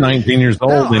now? He's 19 years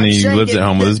old and he lives at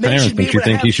home with his parents. Don't you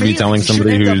think he should be telling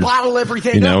somebody who's,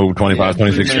 25,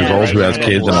 26 years old, who has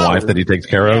kids and a wife that he takes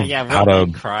care of, how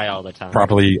to cry all the time,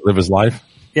 properly live his life?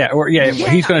 Yeah,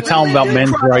 he's going to tell him about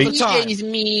men's rights. He's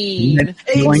mean.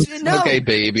 Okay,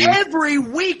 baby. Every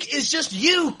week is just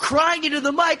you crying into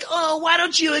the mic. Oh, why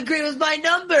don't you agree with my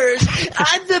numbers?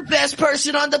 I'm the best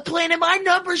person on the planet. My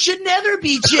numbers should never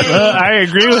be changed. I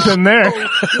agree with him there.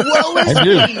 Woe is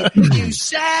me, you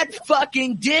sad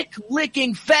fucking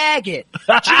dick-licking faggot.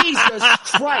 Jesus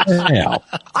Christ. Yeah.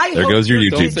 There goes your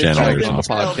YouTube channel. On the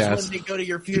podcast. When they go to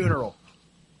your funeral.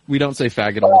 We don't say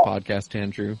faggot on the podcast,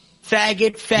 Andrew.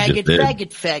 Faggot, faggot,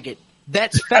 faggot, faggot.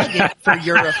 That's faggot for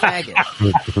you're a faggot.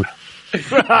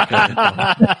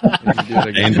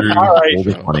 Andrew, all right.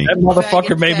 That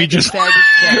motherfucker made me just. That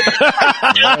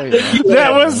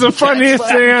was the funniest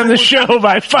thing on the show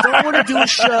by far. I want to do a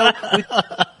show with.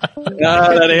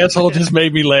 That asshole just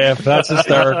made me laugh. That's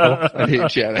hysterical. I hate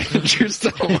Chad Andrew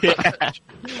so much.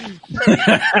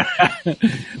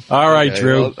 All right,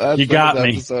 Drew. Well, you got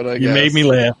me. You made me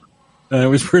laugh. It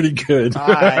was pretty good.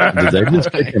 Did they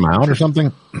just kick him out or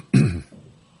something?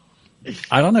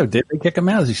 I don't know. Did they kick him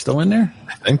out? Is he still in there?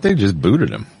 I think they just booted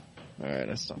him. All right,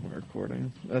 I stopped my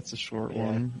recording. That's a short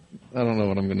one. I don't know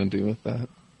what I'm going to do with that.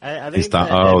 I think they kicked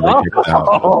out.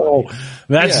 Oh,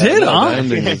 that's it, huh? The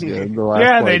ending was good. The last,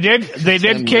 yeah, they did. They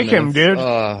did kick him, dude.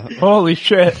 Holy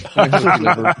shit! Fucking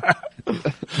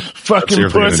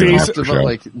pussies. I've talked about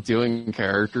like doing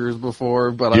characters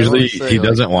before, but usually I he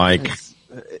doesn't like.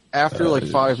 After like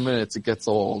 5 minutes, it gets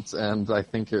old, and I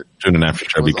think it doing an after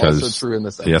show because true in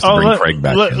this he has to bring Craig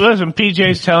back. Listen,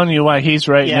 PJ's telling you why he's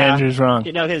right and Andrew's wrong.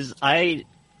 You know, because I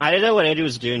didn't know what Andrew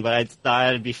was doing, but I thought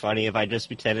it'd be funny if I just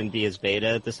pretended to be his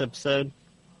beta this episode.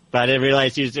 But I didn't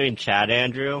realize he was doing Chad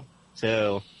Andrew,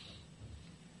 so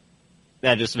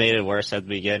that just made it worse at the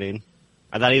beginning.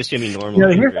 I thought he was going to be normal. You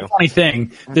know, here's the funny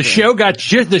thing: the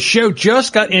show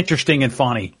just got interesting and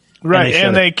funny, right?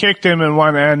 And they kicked him and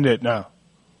want to end it now.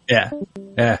 Yeah.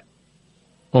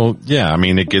 Well, yeah. I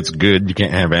mean, it gets good. You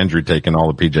can't have Andrew taking all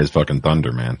of PJ's fucking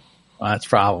thunder, man. Well, that's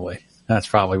probably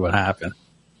what happened.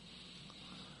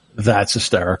 That's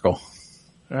hysterical.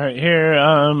 All right, here,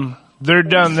 they're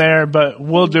done there, but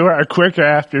we'll do our quick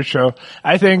after show.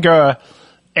 I think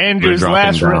Andrew's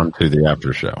last rant to the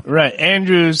after show. Right,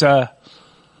 Andrew's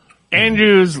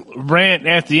rant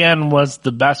at the end was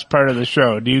the best part of the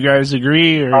show. Do you guys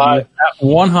agree? Or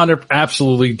 100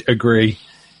 absolutely agree.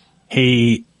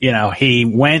 He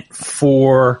went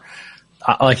for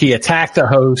he attacked the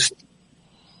host,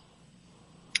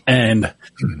 and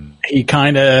he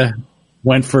kind of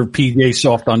went for PJ's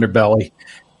soft underbelly.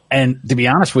 And to be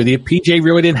honest with you, PJ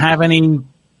really didn't have any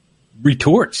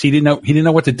retorts. He didn't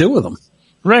know what to do with them.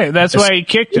 Right, that's why he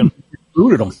kicked him.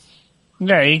 Booted him.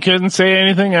 Yeah, he couldn't say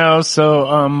anything else,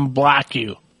 so block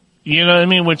you. You know what I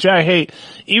mean? Which I hate.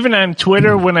 Even on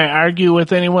Twitter, when I argue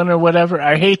with anyone or whatever,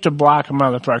 I hate to block a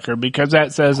motherfucker because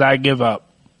that says I give up.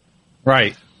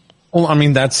 Right. Well, I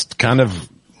mean, that's kind of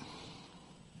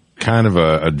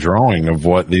a drawing of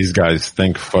what these guys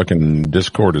think fucking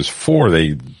Discord is for.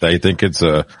 They think it's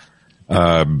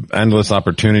endless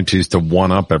opportunities to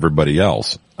one up everybody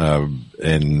else,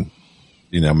 and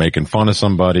making fun of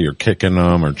somebody or kicking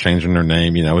them or changing their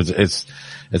name. It's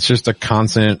just a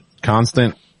constant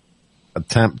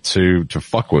attempt to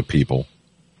fuck with people.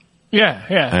 Yeah.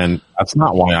 And that's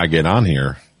not why I get on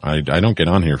here. I don't get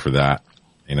on here for that,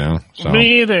 So.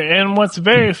 Me either. And what's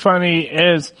very funny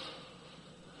is,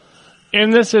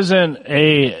 and this isn't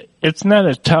a it's not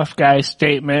a tough guy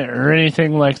statement or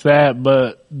anything like that,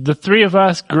 but the three of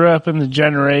us grew up in the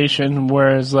generation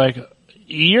whereas like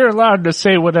you're allowed to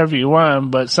say whatever you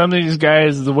want, but some of these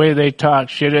guys, the way they talk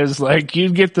shit is like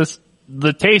you'd get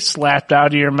the taste slapped out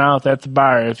of your mouth at the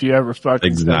bar if you ever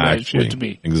fucking said that shit to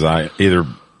me. Exactly. Either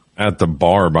at the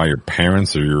bar by your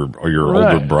parents or your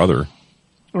older brother.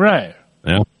 Right.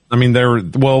 Yeah. I mean,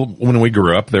 when we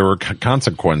grew up, there were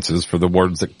consequences for the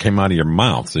words that came out of your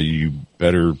mouth, so you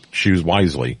better choose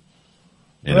wisely.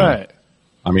 You know? Right.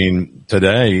 I mean,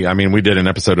 we did an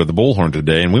episode of The Bullhorn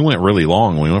today, and we went really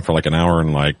long. We went for like an hour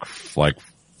and like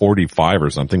 45 or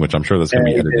something, which I'm sure that's going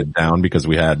to be edited down because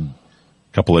we had a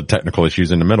couple of technical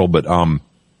issues in the middle. But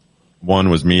one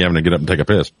was me having to get up and take a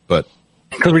piss. But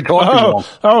because we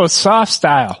talked. Soft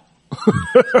style.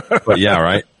 But yeah,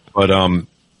 right.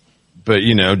 But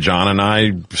you know, John and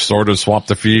I sort of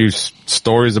swapped a few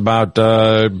stories about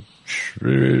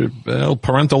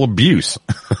parental abuse,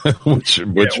 which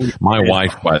my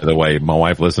wife, by the way,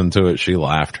 listened to it. She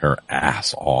laughed her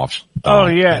ass off. Oh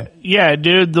yeah,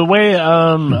 dude. The way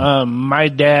my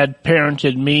dad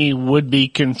parented me would be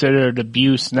considered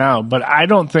abuse now, but I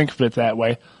don't think of it that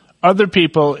way. Other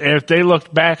people, if they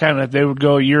looked back on it, they would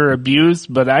go, "You're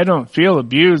abused," but I don't feel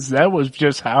abused. That was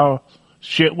just how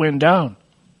shit went down.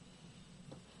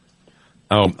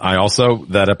 Oh,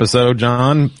 that episode,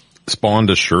 John, spawned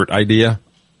a shirt idea.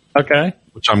 Okay.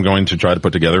 Which I'm going to try to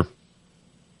put together.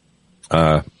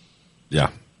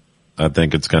 Yeah. I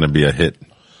think it's going to be a hit.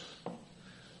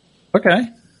 Okay.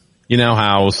 You know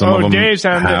how some of them Dave's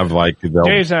on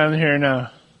Dave's on here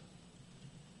now.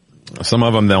 Some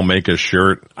of them, they'll make a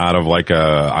shirt out of like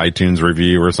a iTunes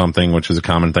review or something, which is a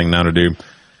common thing now to do.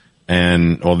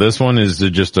 And, well, this one is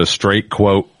just a straight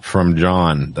quote from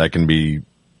John that can be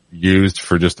used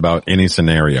for just about any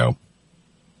scenario.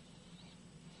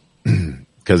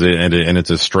 Cause it's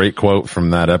a straight quote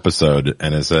from that episode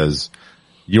and it says,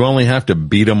 "You only have to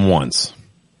beat him once."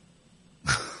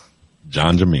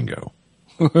 John Domingo.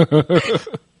 So I'm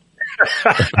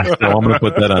going to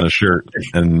put that on a shirt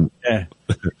and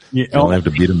you only have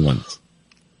to beat him once.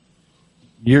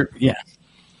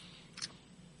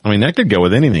 I mean, that could go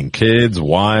with anything. Kids,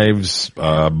 wives,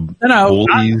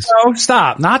 bullies.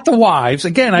 Stop. Not the wives.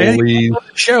 Again, I think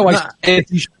show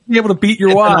you should be able to beat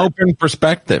your wife. An open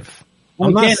perspective.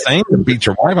 I'm not saying to beat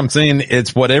your wife. I'm saying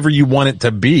it's whatever you want it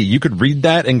to be. You could read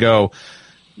that and go,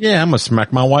 yeah, I'm going to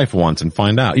smack my wife once and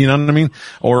find out. You know what I mean?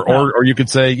 Or you could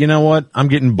say, you know what? I'm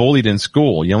getting bullied in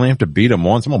school. You only have to beat him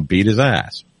once. I'm going to beat his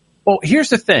ass. Well, here's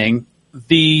the thing.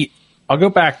 I'll go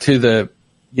back to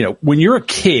when you're a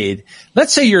kid,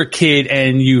 let's say you're a kid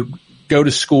and you go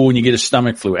to school and you get a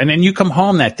stomach flu and then you come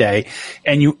home that day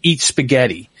and you eat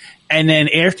spaghetti. And then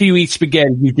after you eat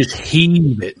spaghetti, you just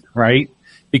heave it, right?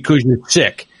 Because you're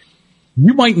sick.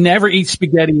 You might never eat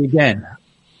spaghetti again.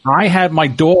 I had my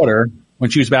daughter when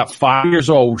she was about 5 years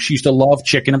old. She used to love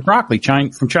chicken and broccoli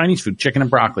from Chinese food, chicken and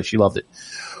broccoli. She loved it.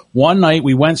 One night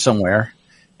we went somewhere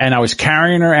and I was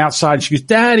carrying her outside. She goes,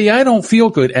 "Daddy, I don't feel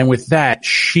good." And with that,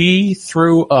 she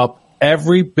threw up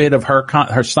every bit of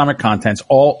her stomach contents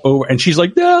all over. And she's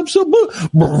like, "Dad, I'm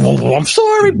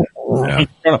sorry." Yeah.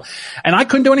 And I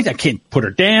couldn't do anything. I can't put her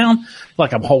down.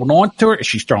 Like I'm holding on to her.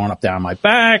 She's throwing up down my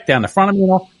back, down the front of me.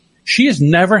 She has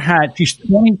never she's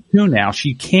 22 now.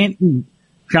 She can't eat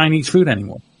Chinese food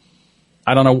anymore.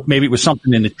 I don't know. Maybe it was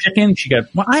something in the chicken.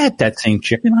 I had that same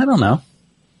chicken. I don't know.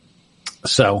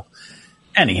 So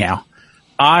anyhow,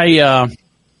 when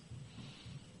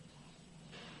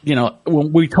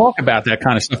we talk about that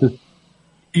kind of stuff,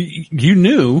 you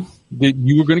knew that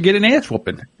you were going to get an ass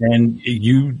whooping and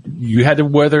you had to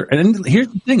weather. And here's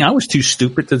the thing. I was too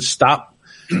stupid to stop,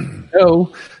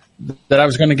 know that I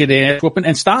was going to get an ass whooping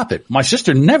and stop it. My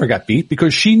sister never got beat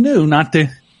because she knew not to,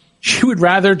 she would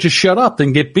rather just shut up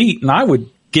than get beat. And I would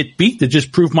get beat to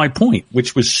just prove my point,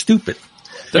 which was stupid.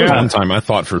 There was one time I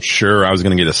thought for sure I was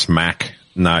going to get a smack.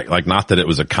 Not that it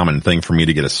was a common thing for me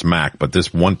to get a smack, but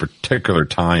this one particular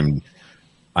time,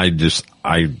 I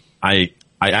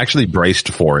actually braced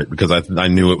for it because I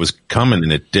knew it was coming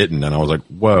and it didn't. And I was like,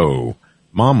 whoa,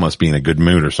 Mom must be in a good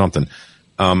mood or something.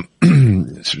 My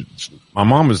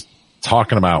mom was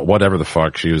talking about whatever the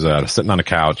fuck. She was sitting on a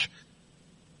couch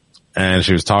and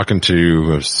she was talking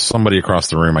to somebody across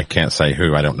the room. I can't say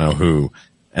who. I don't know who.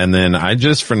 And then I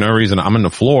just, for no reason, I'm on the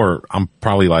floor. I'm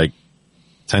probably like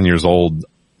 10 years old,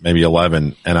 maybe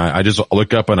 11. And I just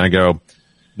look up and I go,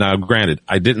 now granted,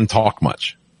 I didn't talk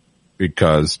much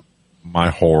because my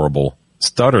horrible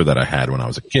stutter that I had when I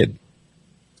was a kid.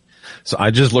 So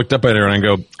I just looked up at her and I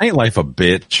go, "Ain't life a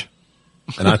bitch?"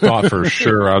 And I thought for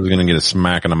sure I was going to get a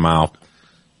smack in the mouth.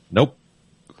 Nope.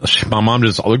 my mom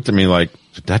just looked at me like,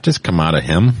 did that just come out of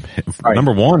him? Right.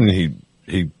 Number one, he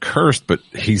cursed, but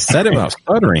he said it without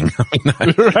stuttering. I mean, I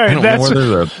don't know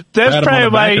whether that's probably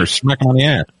why or smack him on the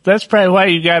ass. That's probably why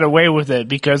you got away with it,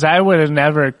 because I would have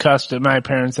never cussed at my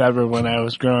parents ever when I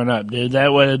was growing up, dude.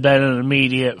 That would have been an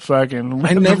immediate fucking,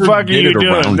 what the fuck are you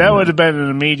doing? That would have been an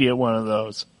immediate one of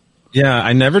those. Yeah,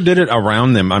 I never did it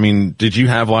around them. I mean, did you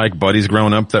have like buddies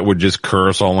growing up that would just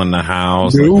curse all in the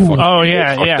house? Like, oh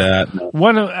yeah. That.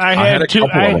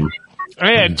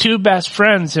 I had two best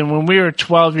friends, and when we were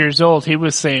 12 years old, he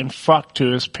was saying fuck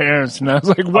to his parents, and I was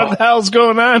like, what the hell's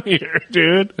going on here,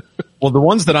 dude? Well, the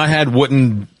ones that I had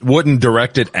wouldn't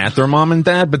direct it at their mom and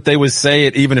dad, but they would say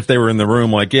it even if they were in the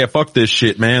room, like, yeah, fuck this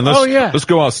shit, man. Let's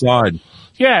go outside.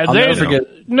 Yeah,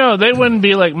 they wouldn't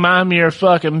be like, Mom, you're a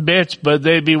fucking bitch, but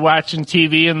they'd be watching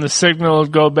TV and the signal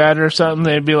would go bad or something.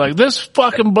 They'd be like, this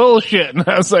fucking bullshit. And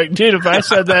I was like, dude, if I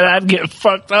said that, I'd get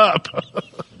fucked up.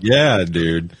 Yeah,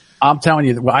 dude. I'm telling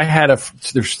you, I had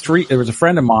there was a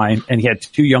friend of mine, and he had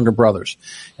two younger brothers.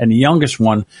 And the youngest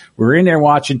one, we were in there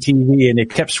watching TV, and they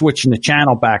kept switching the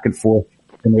channel back and forth,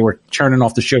 and they were turning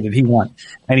off the show that he wanted.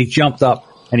 And he jumped up,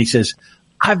 and he says,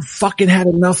 I've fucking had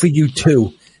enough of you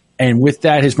two. And with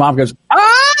that, his mom goes,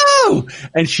 oh!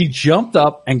 And she jumped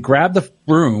up and grabbed the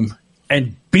broom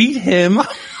and beat him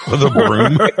with a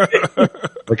broom.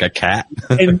 Like a cat.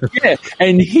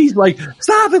 and he's like,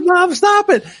 stop it, Mom, stop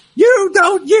it. You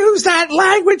don't use that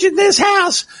language in this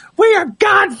house. We are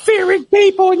God-fearing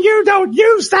people, and you don't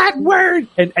use that word.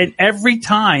 And every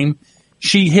time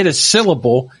she hit a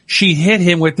syllable, she hit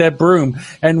him with that broom.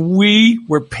 And we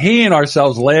were peeing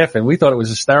ourselves laughing. We thought it was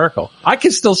hysterical. I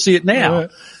can still see it now.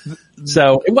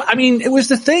 So, I mean, it was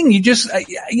the thing. You just,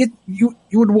 you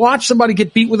would watch somebody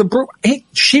get beat with a broom.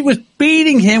 She was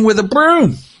beating him with a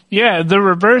broom. Yeah, the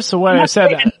reverse of what I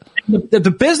said.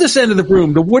 The business end of the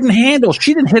broom, the wooden handle,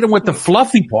 she didn't hit him with the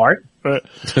fluffy part.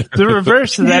 The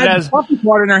reverse of that is the fluffy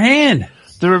part in her hand.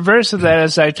 The reverse of that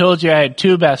is, I told you I had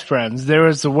two best friends. There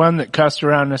was the one that cussed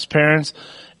around his parents,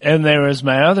 and there was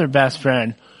my other best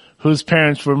friend whose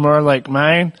parents were more like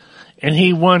mine. And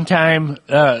he one time,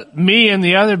 me and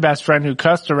the other best friend who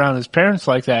cussed around his parents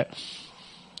like that,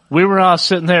 we were all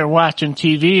sitting there watching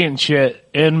TV and shit,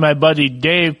 and my buddy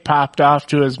Dave popped off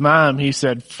to his mom. He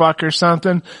said, fuck or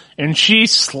something, and she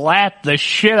slapped the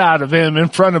shit out of him in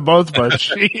front of both of us.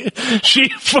 She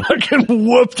fucking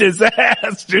whooped his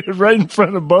ass, dude, right in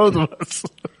front of both of us.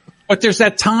 But there's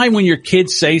that time when your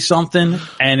kids say something,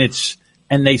 and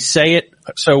they say it.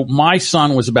 So my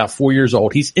son was about 4 years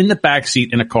old. He's in the back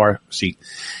seat in a car seat.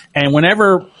 And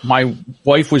whenever my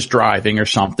wife was driving or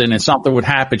something and something would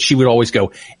happen, she would always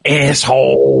go,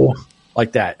 asshole,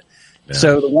 like that. Yeah.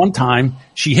 So the one time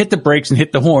she hit the brakes and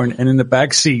hit the horn, and in the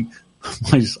back seat,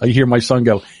 I hear my son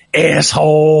go,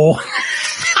 asshole.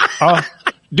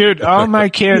 Dude, all my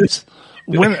kids,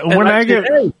 when I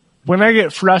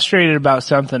get frustrated about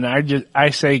something, I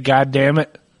say, God damn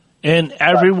it. And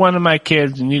every one of my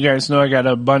kids, and you guys know I got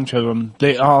a bunch of them,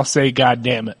 they all say, God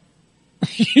damn it.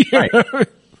 Right.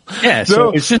 Yeah,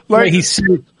 so it's just like he said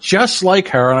it just like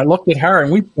her, and I looked at her,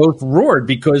 and we both roared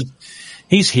because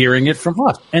he's hearing it from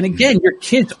us. And again, your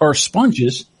kids are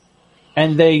sponges,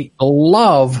 and they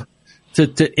love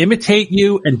to imitate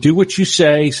you and do what you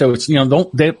say. So it's,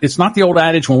 it's not the old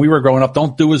adage when we were growing up,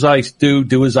 don't do as I do,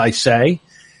 do as I say.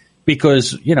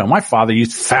 Because, my father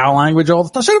used foul language all the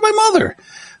time. So did my mother.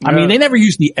 I mean, they never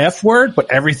used the F word,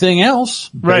 but everything else.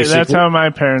 Right, basically. that's how my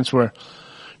parents were.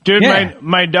 Dude,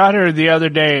 my daughter the other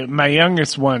day, my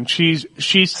youngest one, she's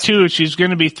 2, she's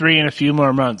gonna be 3 in a few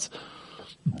more months.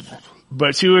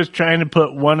 But she was trying to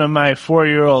put one of my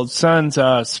 4-year-old son's,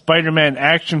 Spider-Man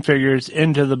action figures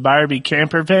into the Barbie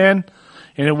camper van,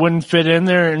 and it wouldn't fit in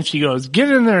there, and she goes,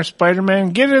 get in there, Spider-Man,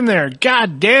 get in there,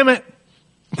 God damn it!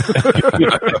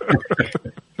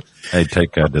 Hey,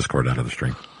 take Discord out of the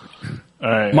stream. All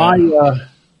right.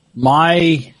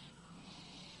 My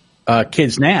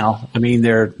kids now, I mean,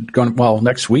 they're going,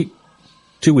 next week,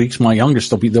 2 weeks, my youngest,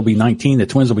 they'll be 19. The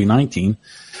twins will be 19.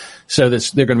 So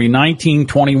they're going to be 19,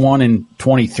 21, and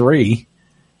 23.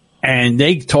 And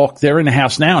they're in the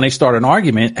house now, and they start an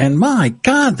argument, and my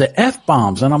God, the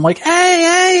F-bombs. And I'm like,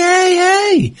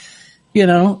 hey.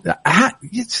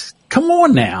 Come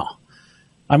on now.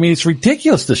 I mean, it's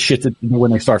ridiculous, the shit that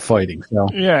when they start fighting. So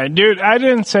yeah, dude, I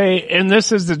didn't say, and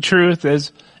this is the truth,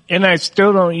 and I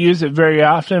still don't use it very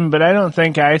often, but I don't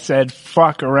think I said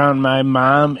fuck around my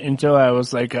mom until I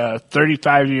was like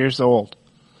 35 years old.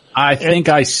 I think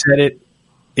I said it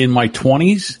in my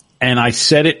 20s, and I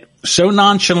said it so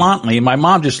nonchalantly, and my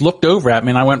mom just looked over at me,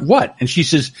 and I went, what? And she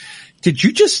says, did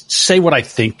you just say what I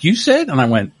think you said? And I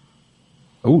went,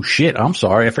 Oh shit. I'm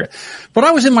sorry. I forgot. But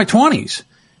I was in my 20s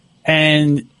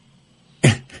and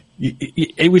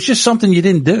it was just something you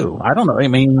didn't do. I don't know. I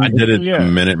mean, I did it the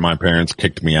minute my parents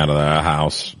kicked me out of the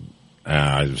house.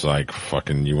 I was like,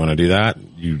 fucking, you want to do that?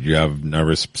 You have no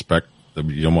respect.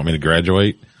 You don't want me to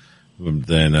graduate?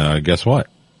 Then, guess what?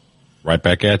 Right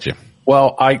back at you.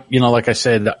 Well, like I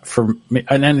said, for me,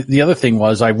 and then the other thing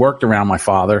was I worked around my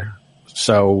father.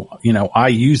 So, I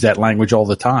use that language all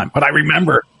the time, but I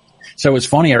remember, so it's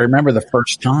funny. I remember the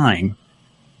first time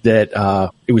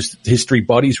that, it was his 3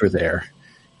 buddies were there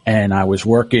and I was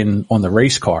working on the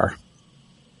race car.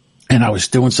 And I was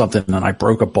doing something and I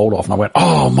broke a bolt off and I went,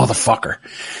 oh, motherfucker.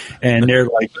 And they're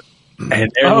like,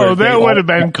 that would have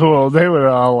been cool. They would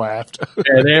have all laughed.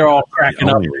 Yeah, they're all cracking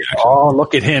up. Oh,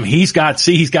 look at him. He's got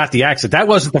the accent. That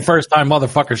wasn't the first time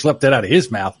motherfucker slipped it out of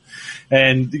his mouth.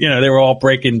 And, they were all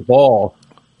breaking ball.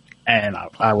 And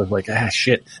I was like,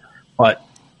 shit. But,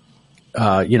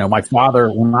 my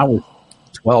father, when I was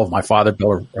 12, my father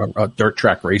built a dirt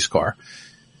track race car.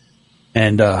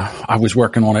 And, I was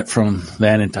working on it from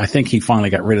then. And I think he finally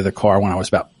got rid of the car when I was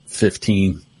about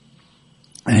 15.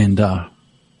 And,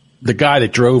 the guy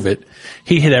that drove it,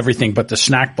 he hit everything but the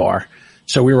snack bar.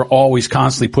 So we were always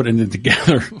constantly putting it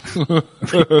together,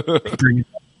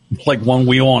 like one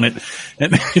wheel on it.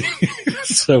 And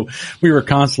so we were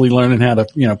constantly learning how to,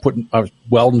 I was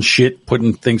welding shit,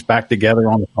 putting things back together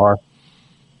on the car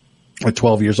at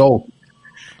 12 years old.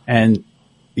 And,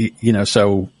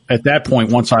 so at that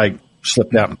point, once I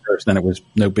slipped out in first, then it was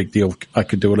no big deal. I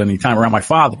could do it anytime around my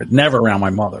father, but never around my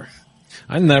mother.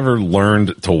 I never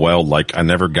learned to weld. Like, I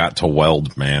never got to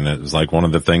weld, man. It was like one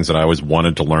of the things that I always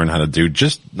wanted to learn how to do,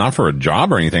 just not for a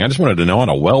job or anything. I just wanted to know how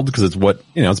to weld because it's what,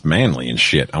 it's manly and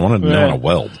shit. I wanted to know how to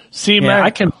weld. See, man, I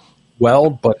can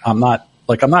weld, but I'm not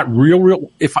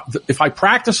real. If I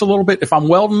practice a little bit, if I'm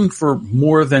welding for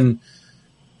more than,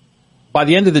 by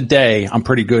the end of the day, I'm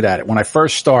pretty good at it. When I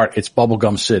first start, it's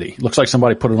bubblegum city. Looks like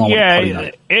somebody put it on.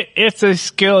 Yeah, it's a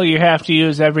skill you have to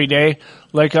use every day.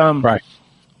 Like, right.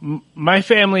 My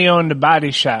family owned a body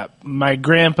shop. My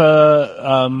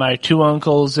grandpa, my 2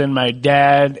 uncles, and my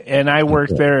dad, and I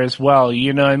worked there as well.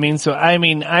 You know what I mean? So, I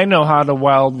know how to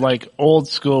weld like old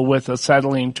school with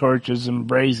acetylene torches and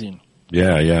brazing.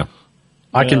 Yeah.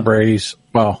 I can braze.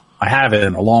 Well, I haven't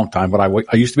in a long time, but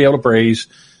I used to be able to braze.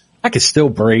 I can still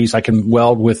braze. I can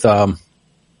weld with a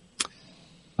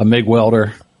MIG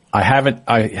welder. I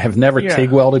have never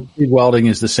TIG welded. TIG welding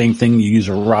is the same thing. You use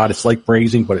a rod. It's like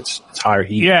brazing, but it's higher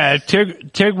heat. Yeah,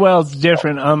 TIG weld's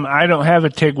different. I don't have a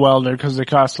TIG welder because it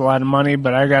costs a lot of money,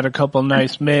 but I got a couple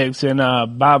nice MIGs,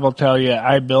 and Bob will tell you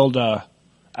I build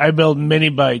mini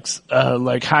bikes,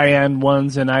 like high end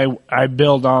ones, and I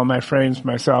build all my frames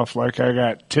myself. Like I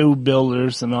got 2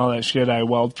 builders and all that shit. I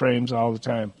weld frames all the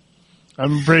time.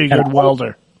 I'm a pretty good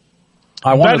welder.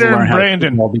 I wanted to learn how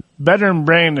to better than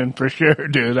Brandon for sure,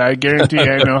 dude. I guarantee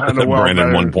I know how to weld.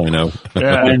 Brandon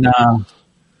 1.0. Yeah.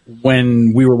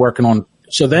 When we were working on,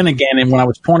 so then again, and when I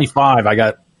was 25, I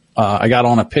got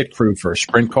on a pit crew for a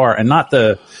sprint car, and not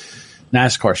the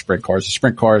NASCAR sprint cars. The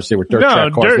sprint cars, they were dirt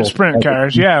track cars. Dirt sprint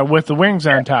cars, yeah, with the wings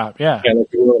on top, yeah. Yeah, like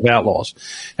the World of Outlaws.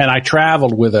 And I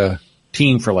traveled with a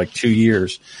team for like 2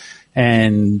 years,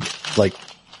 and like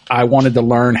I wanted to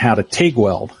learn how to TIG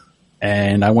weld.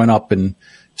 And I went up and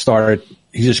started,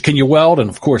 he says, can you weld? And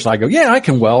of course I go, yeah, I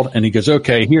can weld. And he goes,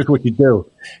 okay, here's what you do.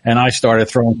 And I started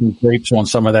throwing some grapes on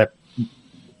some of that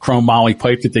chrome moly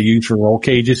pipe that they use for roll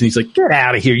cages. And he's like, get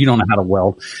out of here. You don't know how to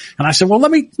weld. And I said, well,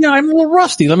 I'm a little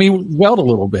rusty. Let me weld a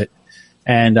little bit.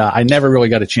 And, I never really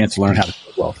got a chance to learn how to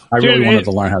weld. I really wanted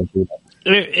to learn how to do that.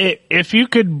 If you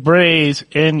could braze,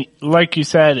 and like you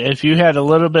said, if you had a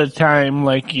little bit of time,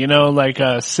 like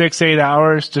 6-8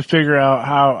 hours to figure out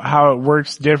how it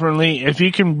works differently, if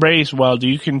you can braze weld,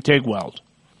 you can TIG weld.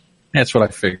 That's what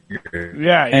I figured.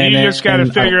 Yeah, you just got to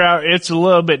figure out it's a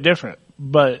little bit different,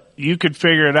 but you could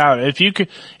figure it out. If you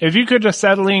could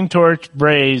acetylene torch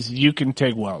braze, you can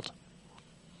TIG weld.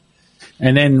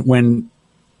 And then when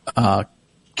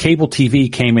cable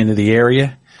TV came into the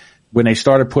area, when they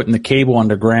started putting the cable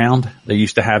underground, they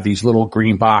used to have these little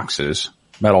green boxes,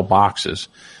 metal boxes,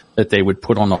 that they would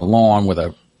put on the lawn with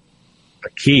a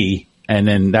key, and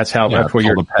then that's where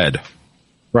you're the ped.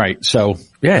 Right. So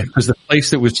yeah, because the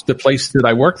place that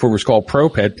I worked for was called Pro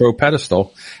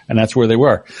Pedestal, and that's where they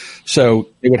were. So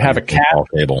they would have a cap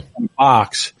cable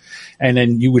box, and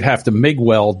then you would have to MIG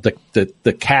weld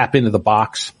the cap into the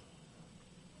box.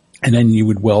 And then you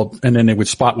would weld, and then they would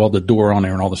spot weld the door on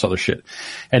there and all this other shit.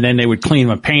 And then they would clean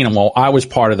them and paint them. Well, I was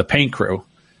part of the paint crew.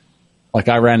 Like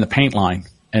I ran the paint line.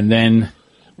 And then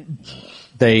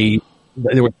there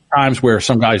were times where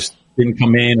some guys, didn't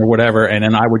come in or whatever, and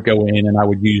then I would go in and I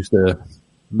would use the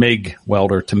MIG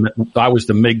welder I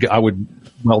would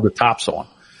weld the tops on.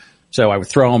 So I would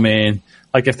throw them in,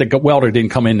 like if the welder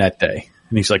didn't come in that day.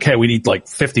 And he's like, hey, we need like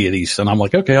 50 of these. And I'm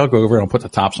like, okay, I'll go over and I'll put the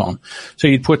tops on. So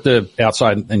you'd put the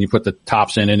outside and you put the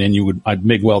tops in, and then I'd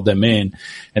MIG weld them in,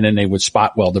 and then they would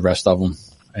spot weld the rest of them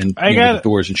and the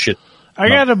doors and shit. I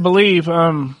gotta believe,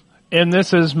 and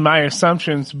this is my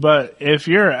assumptions, but if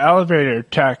you're an elevator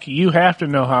tech, you have to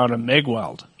know how to MIG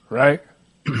weld, right?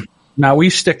 Now we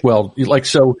stick weld, like,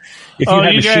 so if you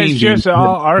have you guys just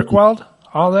all arc weld?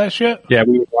 All that shit? Yeah,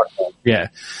 we would arc weld. Yeah.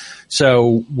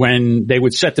 So when they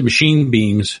would set the machine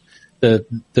beams, the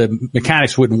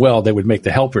mechanics wouldn't weld, they would make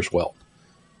the helpers weld.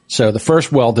 So the first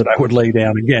weld that I would lay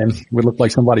down, again, would look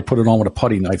like somebody put it on with a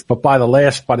putty knife. But by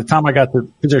the time I got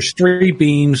because there's 3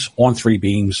 beams on 3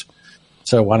 beams.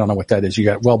 So I don't know what that is. You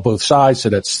got weld both sides. So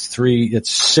that's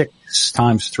 6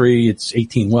 times 3. It's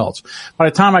 18 welds. By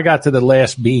the time I got to the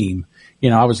last beam,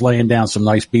 I was laying down some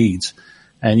nice beads,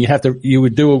 and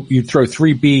you'd throw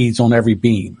 3 beads on every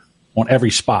beam. On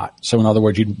every spot. So in other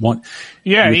words, you got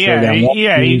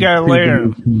to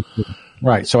layer.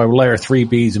 Right. So I would layer 3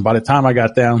 beads, and by the time I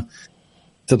got down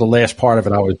to the last part of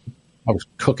it, I was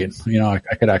cooking. I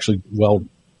could actually weld.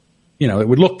 It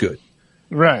would look good.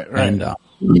 Right. And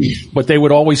but they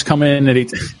would always come in, and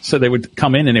they would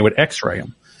come in and they would X-ray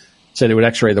them. So they would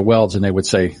X-ray the welds, and they would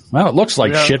say, well, it looks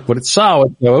like shit, but it's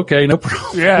solid. So, okay, no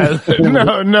problem. Yeah.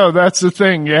 No, that's the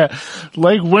thing. Yeah.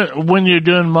 Like when you're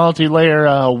doing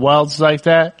multi-layer welds like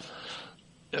that,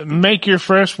 make your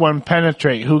first one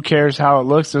penetrate. Who cares how it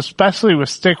looks, especially with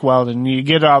stick welding. You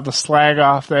get all the slag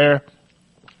off there.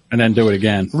 And then do it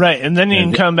again. Right. And then you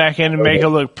can come back in and make it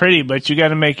look pretty, but you got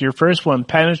to make your first one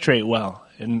penetrate well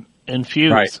and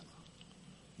fuse. Right.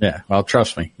 Yeah. Well,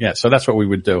 trust me. Yeah. So that's what we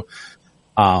would do.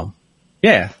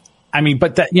 Yeah. I mean,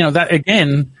 but that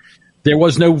again, there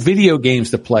was no video games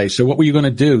to play. So what were you going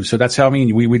to do? So that's how,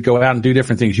 we would go out and do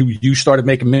different things. You started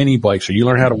making mini bikes, or you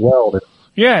learned how to weld it.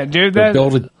 Yeah, dude,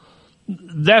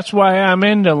 that's why I'm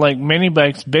into like mini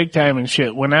bikes big time and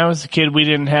shit. When I was a kid, we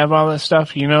didn't have all that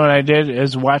stuff. You know what I did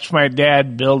is watch my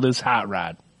dad build his hot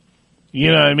rod.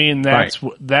 You know what I mean? That's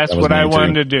what I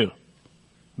wanted to do.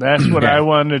 That's what I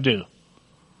wanted to do.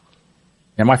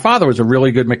 And my father was a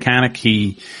really good mechanic.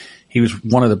 He was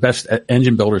one of the best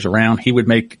engine builders around. He would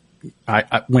make,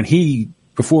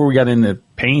 before we got into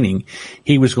painting,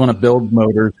 he was going to build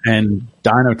motors and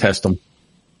dyno test them.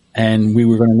 And we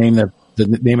were going to name the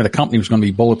name of the company was going to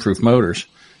be Bulletproof Motors.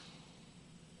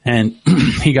 And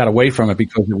he got away from it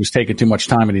because it was taking too much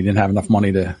time and he didn't have enough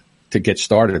money to get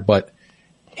started. But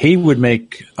he would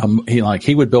make,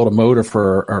 he would build a motor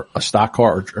for a stock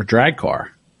car or drag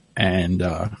car. And,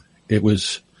 it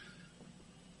was,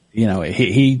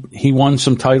 he won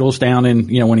some titles down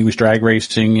in, when he was drag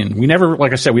racing, and we never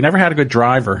had a good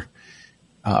driver,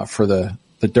 for the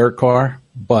dirt car,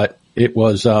 but it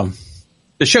was,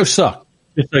 the show sucked,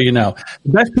 just so you know.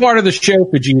 The best part of the show,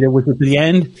 Vegeta, was at the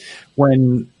end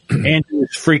when Andrew was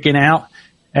freaking out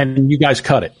and you guys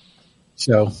cut it.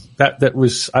 So that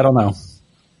was, I don't know.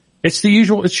 It's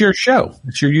your show.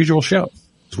 It's your usual show.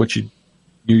 It's your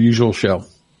usual show.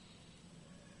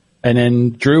 And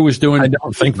then Drew was doing. I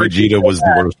don't think Vegeta was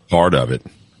the worst part of it.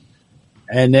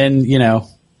 And then you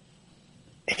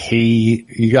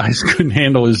guys couldn't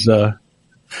handle his. Well,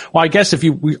 I guess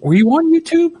were you on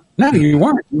YouTube? No, you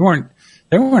weren't. You weren't.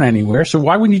 They weren't anywhere. So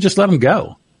why wouldn't you just let them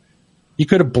go? You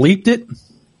could have bleeped it.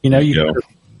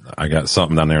 I got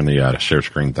something down there in the share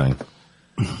screen thing.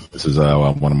 This is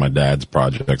one of my dad's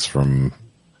projects from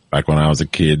back when I was a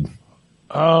kid.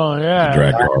 Oh yeah, the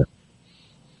drag car.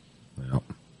 Yeah.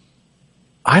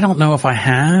 I don't know if I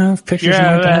have pictures of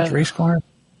my dad's race car.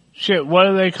 Shit, what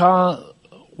do they call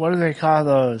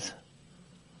those?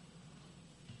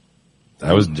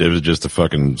 It was just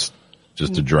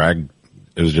a drag.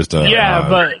 It was just a. Yeah,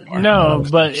 but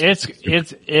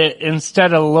it's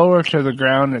instead of lower to the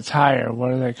ground, it's higher.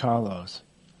 What do they call those?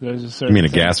 There's a certain. You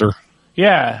mean a gasser?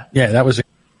 Yeah. Yeah, that was a.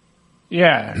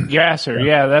 Yeah, gasser.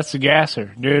 Yeah, that's a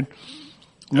gasser, dude.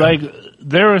 Like,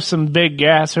 there were some big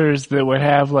gassers that would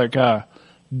have like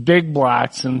big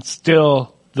blocks, and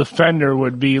still the fender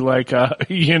would be like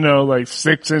like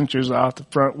 6 inches off the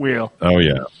front wheel. Oh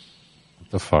yeah.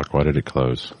 What the fuck? Why did it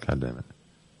close? God damn it.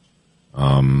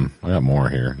 I got more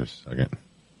here. Just a second.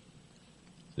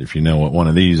 If you know what one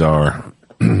of these are,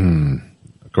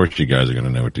 of course you guys are going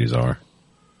to know what these are.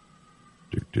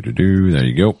 There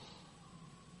you go.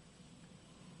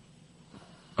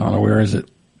 Oh, where is it?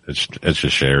 It's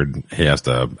just shared. He has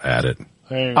to add it.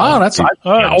 Oh, that's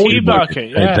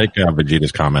T-Bucket. Hey, take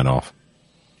Vegeta's comment off.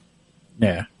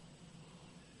 Yeah.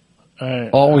 All right.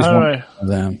 Always All one right. of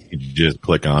them. You just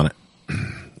click on it,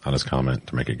 on his comment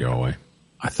to make it go away.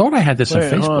 I thought I had this on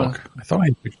Wait, hold Facebook. on. I thought I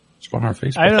had pictures on our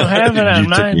Facebook. I don't have it on You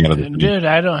took me out of the mine. video. Dude,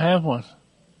 I don't have one.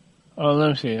 Oh, let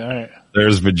me see. All right.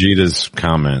 There's Vegeta's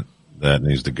comment that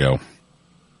needs to go.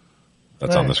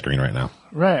 That's on Right. the screen right now.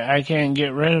 Right. I can't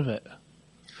get rid of it.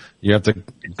 You have to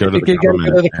go to You the gotta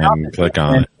go to the comment and comment click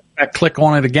on it. Click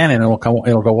on it again, and it'll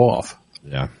go off.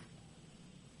 Yeah.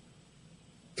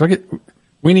 So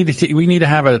we need to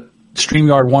have a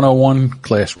StreamYard 101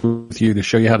 class with you to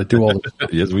show you how to do all this.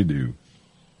 Yes, we do.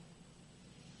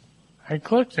 I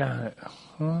clicked on it.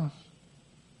 Well,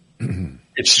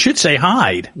 It should say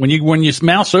hide when you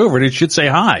mouse over it. It should say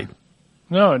hide.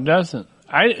 no, it doesn't.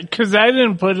 Because I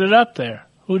didn't put it up there.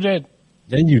 Who did?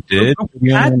 Yeah, you did.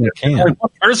 You only There's can. one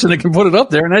person that can put it up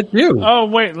there, and that's you. Oh,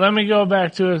 wait. Let me go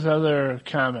back to his other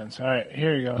comments. All right.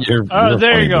 Here you go. You're There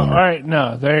funny you go. boomer. All right.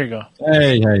 No, there you go.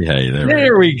 Hey.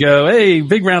 There we go. Hey,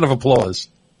 big round of applause.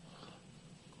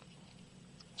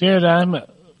 Dude,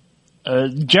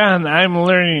 John, I'm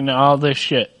learning all this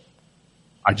shit.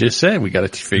 I just said we got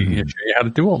to show you how to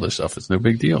do all this stuff. It's no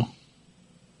big deal.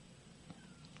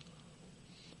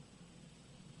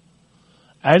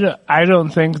 I don't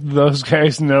think those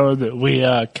guys know that we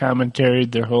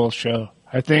commentaried their whole show.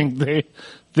 I think they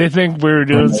think we were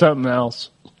doing something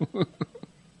else.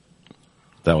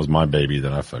 That was my baby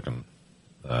that I fucking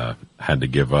had to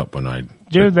give up when I.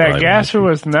 Dude, that driving gasser issue.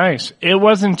 was nice. It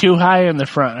wasn't too high in the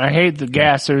front. I hate the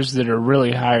gassers that are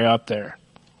really high up there.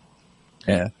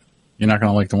 Yeah. You're not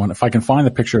going to like the one. If I can find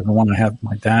the picture of the one I have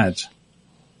my dad's.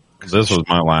 This was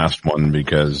my last one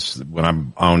because when I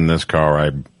owned this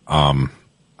car,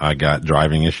 I got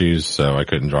driving issues, so I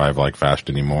couldn't drive like fast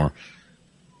anymore.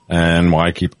 And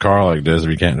why keep a car like this if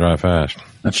you can't drive fast?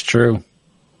 That's true.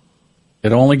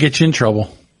 It only gets you in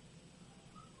trouble.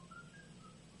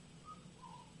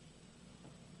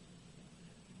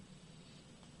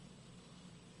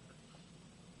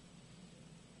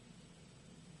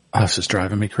 Oh, this is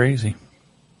driving me crazy.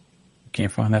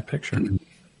 Can't find that picture.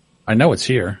 I know it's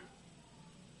here.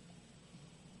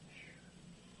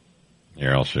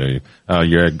 Here, I'll show you. Oh,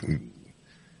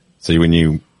 see, when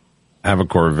you have a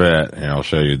Corvette, here, I'll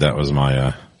show you. That was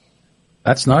my,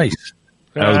 That's nice.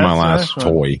 that was my That's last a nice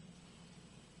one. toy.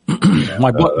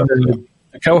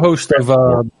 The co-host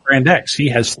of Brand X, he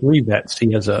has 3 vets.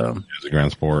 He has It was a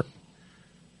Grand Sport.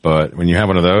 But when you have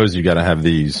one of those, you got to have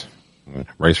these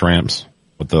race ramps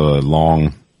with the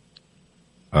long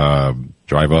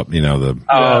drive up, the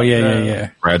yeah.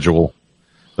 gradual.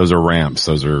 Those are ramps.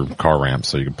 Those are car ramps,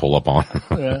 so you can pull up on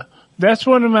them. Yeah. That's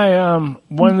one of my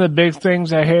one of the big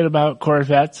things I hate about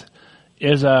Corvettes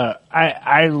is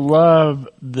I love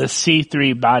the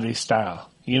C3 body style.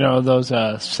 You know, those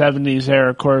 70s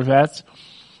era Corvettes.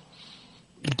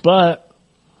 But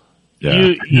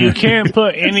you can't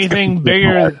put anything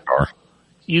bigger.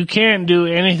 You can't do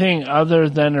anything other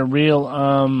than a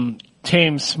real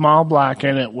tame small block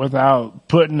in it without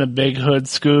putting a big hood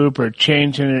scoop or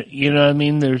changing it. You know what I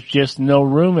mean? There's just no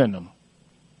room in them.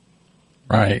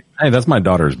 Right. Hey, that's my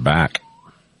daughter's back.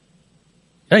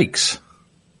 Yikes.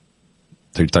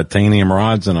 2 titanium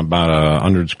rods and about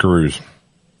 100 screws.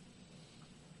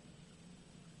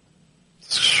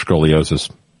 Scoliosis.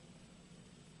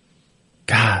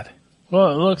 God.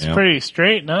 Well, it looks Yep. pretty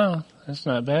straight now. That's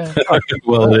not bad.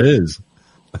 Well, it is.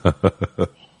 That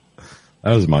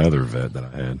was my other vet that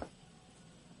I had.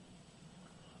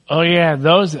 Oh yeah,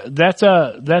 that's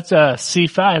a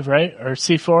C5, right? Or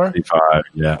C4? C5,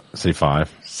 yeah, C5.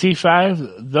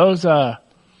 C5, those That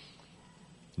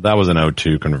was an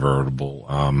 02 convertible.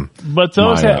 but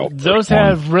those my, those first one.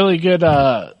 have really good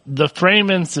the frame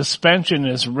and suspension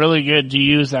is really good to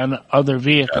use on other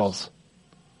vehicles.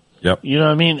 Yep. You know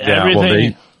what I mean? Yeah,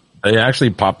 Everything. well, they actually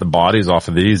pop the bodies off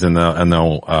of these and they'll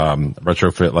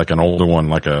retrofit like an older one,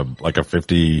 like a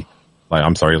 50, like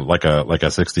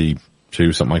a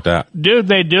 62, something like that. Dude,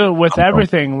 they do it with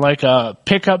everything, like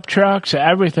pickup trucks,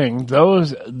 everything.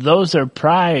 Those are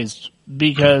prized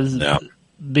because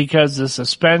the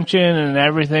suspension and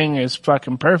everything is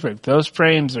fucking perfect. Those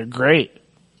frames are great.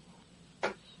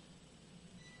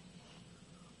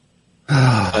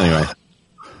 Anyway.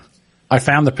 I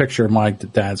found the picture of my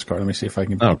dad's car. Let me see if I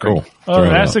can. Oh, cool. Oh,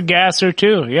 that's a gasser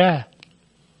too. Yeah.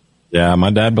 Yeah,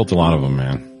 my dad built a lot of them,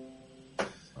 man.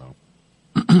 So.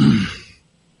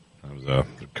 That was a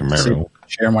Camaro.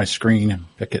 Share my screen and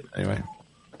pick it. Anyway.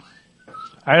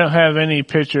 I don't have any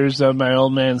pictures of my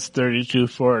old man's 32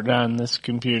 Ford on this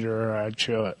computer, or I'd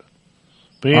show it.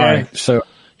 But yeah, All right, so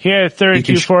he had a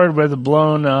 32 Ford with a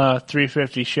blown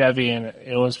 350 Chevy in it.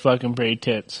 It was fucking pretty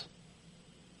tits.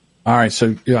 All right,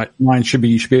 so mine should be.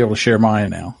 You should be able to share mine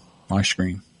now. my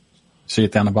screen. See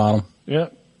it down the bottom?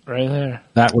 Yep, right there.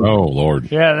 That was, oh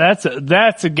Lord. Yeah,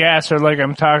 that's a gasser like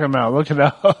I'm talking about. Look at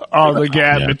all the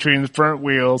gap between the front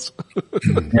wheels.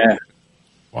 Yeah.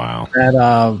 Wow.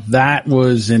 That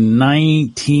was in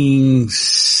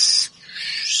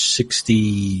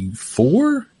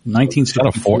 1964?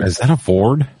 1964. Is that a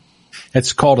Ford?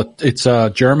 It's called it's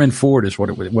a German Ford is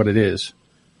what it is.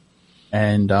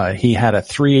 And he had a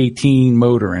 318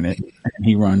 motor in it, and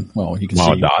he run. Well, you can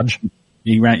see Dodge.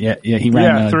 He ran. He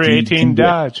ran. 318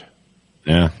 Dodge.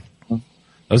 Yeah,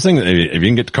 those things. If you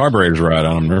can get the carburetors right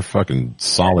on them, they're fucking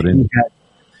solid.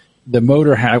 The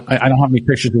motor had. I don't have any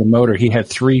pictures of the motor. He had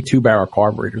 3 2-barrel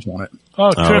carburetors on it.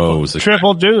 Oh,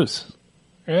 triple deuce.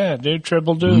 Yeah, dude,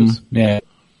 triple deuce. Mm-hmm. Yeah.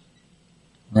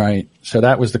 Right. So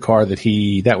that was the car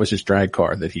that was his drag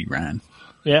car that he ran.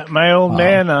 Yeah, my old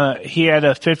man, he had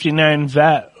a 59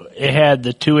 Vet. It had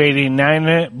the 289 in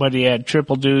it, but he had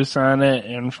triple deuce on it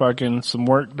and fucking some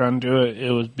work done to it. It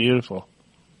was beautiful.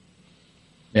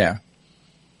 Yeah.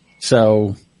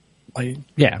 So,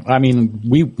 yeah, I mean,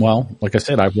 like I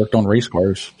said, I've worked on race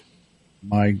cars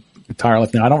my entire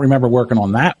life. Now, I don't remember working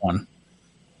on that one,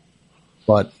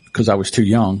 but because I was too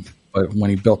young, but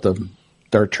when he built the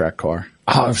dirt track car.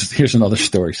 Here's another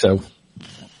story. So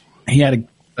he had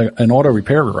an auto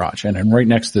repair garage, and then right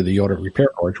next to the auto repair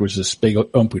garage was this big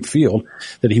open field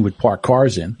that he would park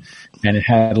cars in, and it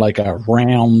had like a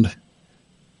round.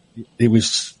 It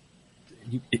was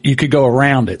you could go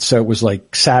around it, so it was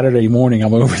like Saturday morning.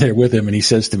 I'm over there with him, and he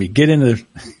says to me, "Get in the."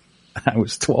 I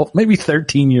was 12, maybe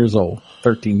 13 years old.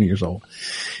 And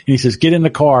he says, "Get in the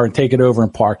car and take it over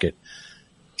and park it."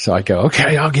 So I go,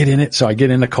 "Okay, I'll get in it." So I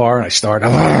get in the car and I starts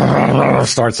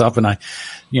up, and I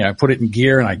put it in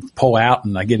gear and I pull out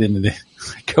and I go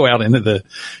out to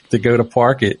go to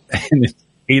park it, and it's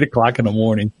 8:00 in the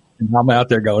morning, and I'm out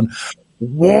there going,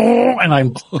 whoa, and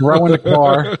I'm throwing the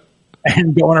car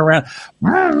and going around,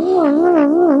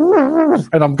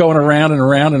 and I'm going around and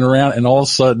around and around, and all of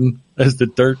a sudden, as the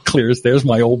dirt clears, there's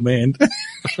my old man.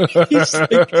 He's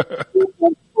like,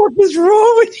 "What is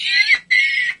wrong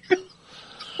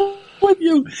with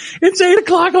you? It's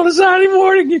 8:00 on a Saturday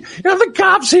morning. You have the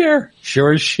cops here."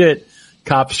 Sure as shit,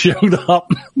 cops showed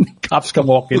up. Cops come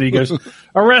walking in. He goes,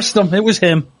 "Arrest him." It was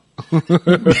him.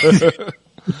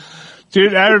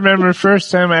 Dude, I remember the first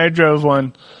time I drove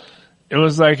one. It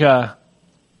was like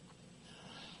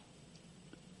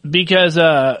because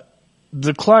the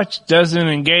clutch doesn't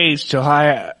engage to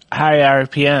high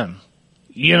RPM.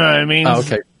 You know what I mean? Oh,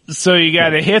 okay. So you got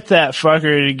to hit that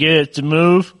fucker to get it to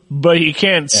move, but you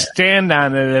can't stand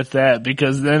on it at that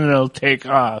because then it'll take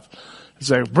off. It's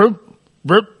like burp,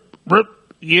 burp, burp.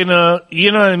 You know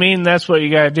what I mean? That's what you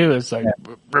got to do. It's like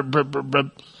burp, burp, burp,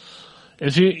 burp.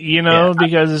 If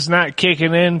because it's not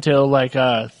kicking in till like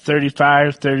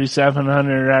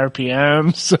 3,700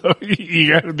 RPM, so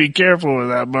you got to be careful with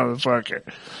that motherfucker.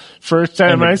 First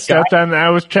time I stepped on it,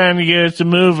 I was trying to get it to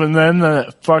move, and then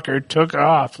the fucker took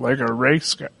off like a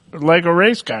race car.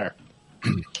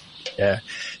 Yeah.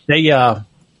 They,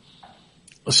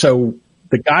 so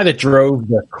the guy that drove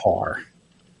the car,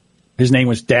 his name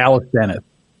was Dallas Dennis,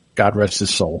 God rest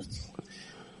his soul.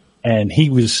 And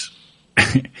he's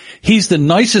the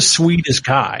nicest, sweetest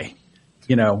guy,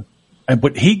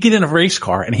 but he'd get in a race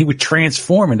car and he would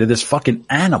transform into this fucking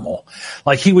animal.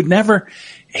 Like my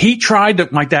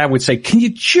dad would say, "Can you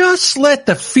just let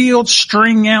the field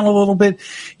string out a little bit?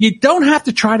 You don't have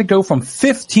to try to go from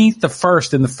 15th to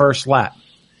 1st in the first lap."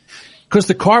 Because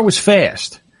the car was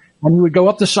fast. And he would go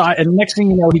up the side, and the next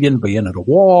thing you know, he'd be into the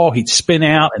wall, he'd spin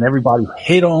out, and everybody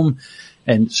hit him.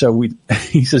 And so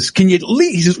he says, "Can you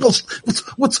leave?" He says,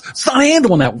 "It's not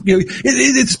handling that.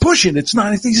 It's pushing. It's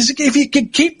not." He says, "If you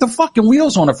could keep the fucking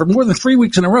wheels on it for more than 3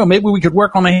 weeks in a row, maybe we could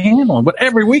work on the handling. But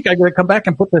every week I got to come back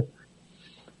and put the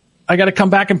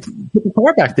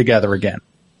car back together again."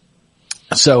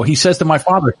 So he says to my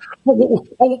father, well,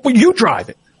 "You drive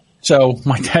it." So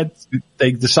my dad,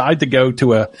 they decide to go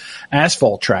to a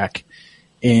asphalt track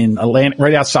in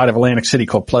right outside of Atlantic City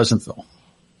called Pleasantville.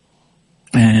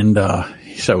 And,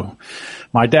 so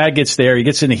my dad gets there, he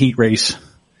gets in a heat race,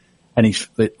 and he's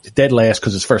dead last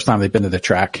because it's the first time they've been to the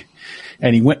track.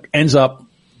 And he ends up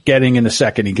getting in the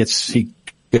second. He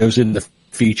goes into the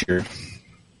feature,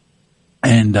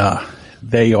 and,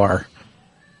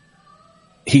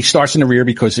 he starts in the rear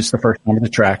because it's the first time at the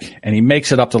track, and he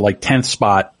makes it up to like 10th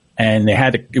spot, and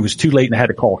it was too late and they had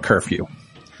to call a curfew.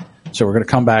 So we're going to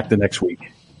come back the next week,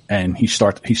 and he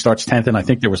starts 10th, and I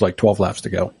think there was like 12 laps to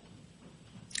go.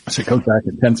 So he comes back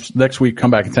at 10th next week, come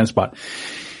back at 10th spot.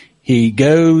 He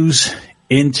goes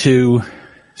into,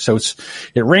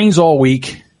 it rains all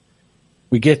week.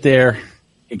 We get there.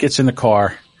 He gets in the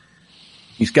car.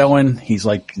 He's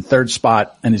like third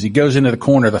spot. And as he goes into the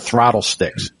corner, the throttle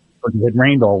sticks. It had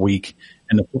rained all week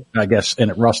and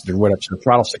it rusted or whatever. So the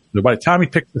throttle sticks. So by the time he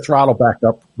picks the throttle back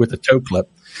up with the toe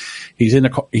clip, he's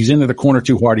into the corner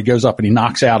too hard. He goes up and he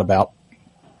knocks out about,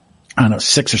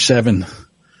 6 or 7,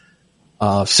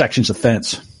 sections of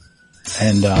fence.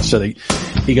 And, so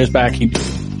he goes back, he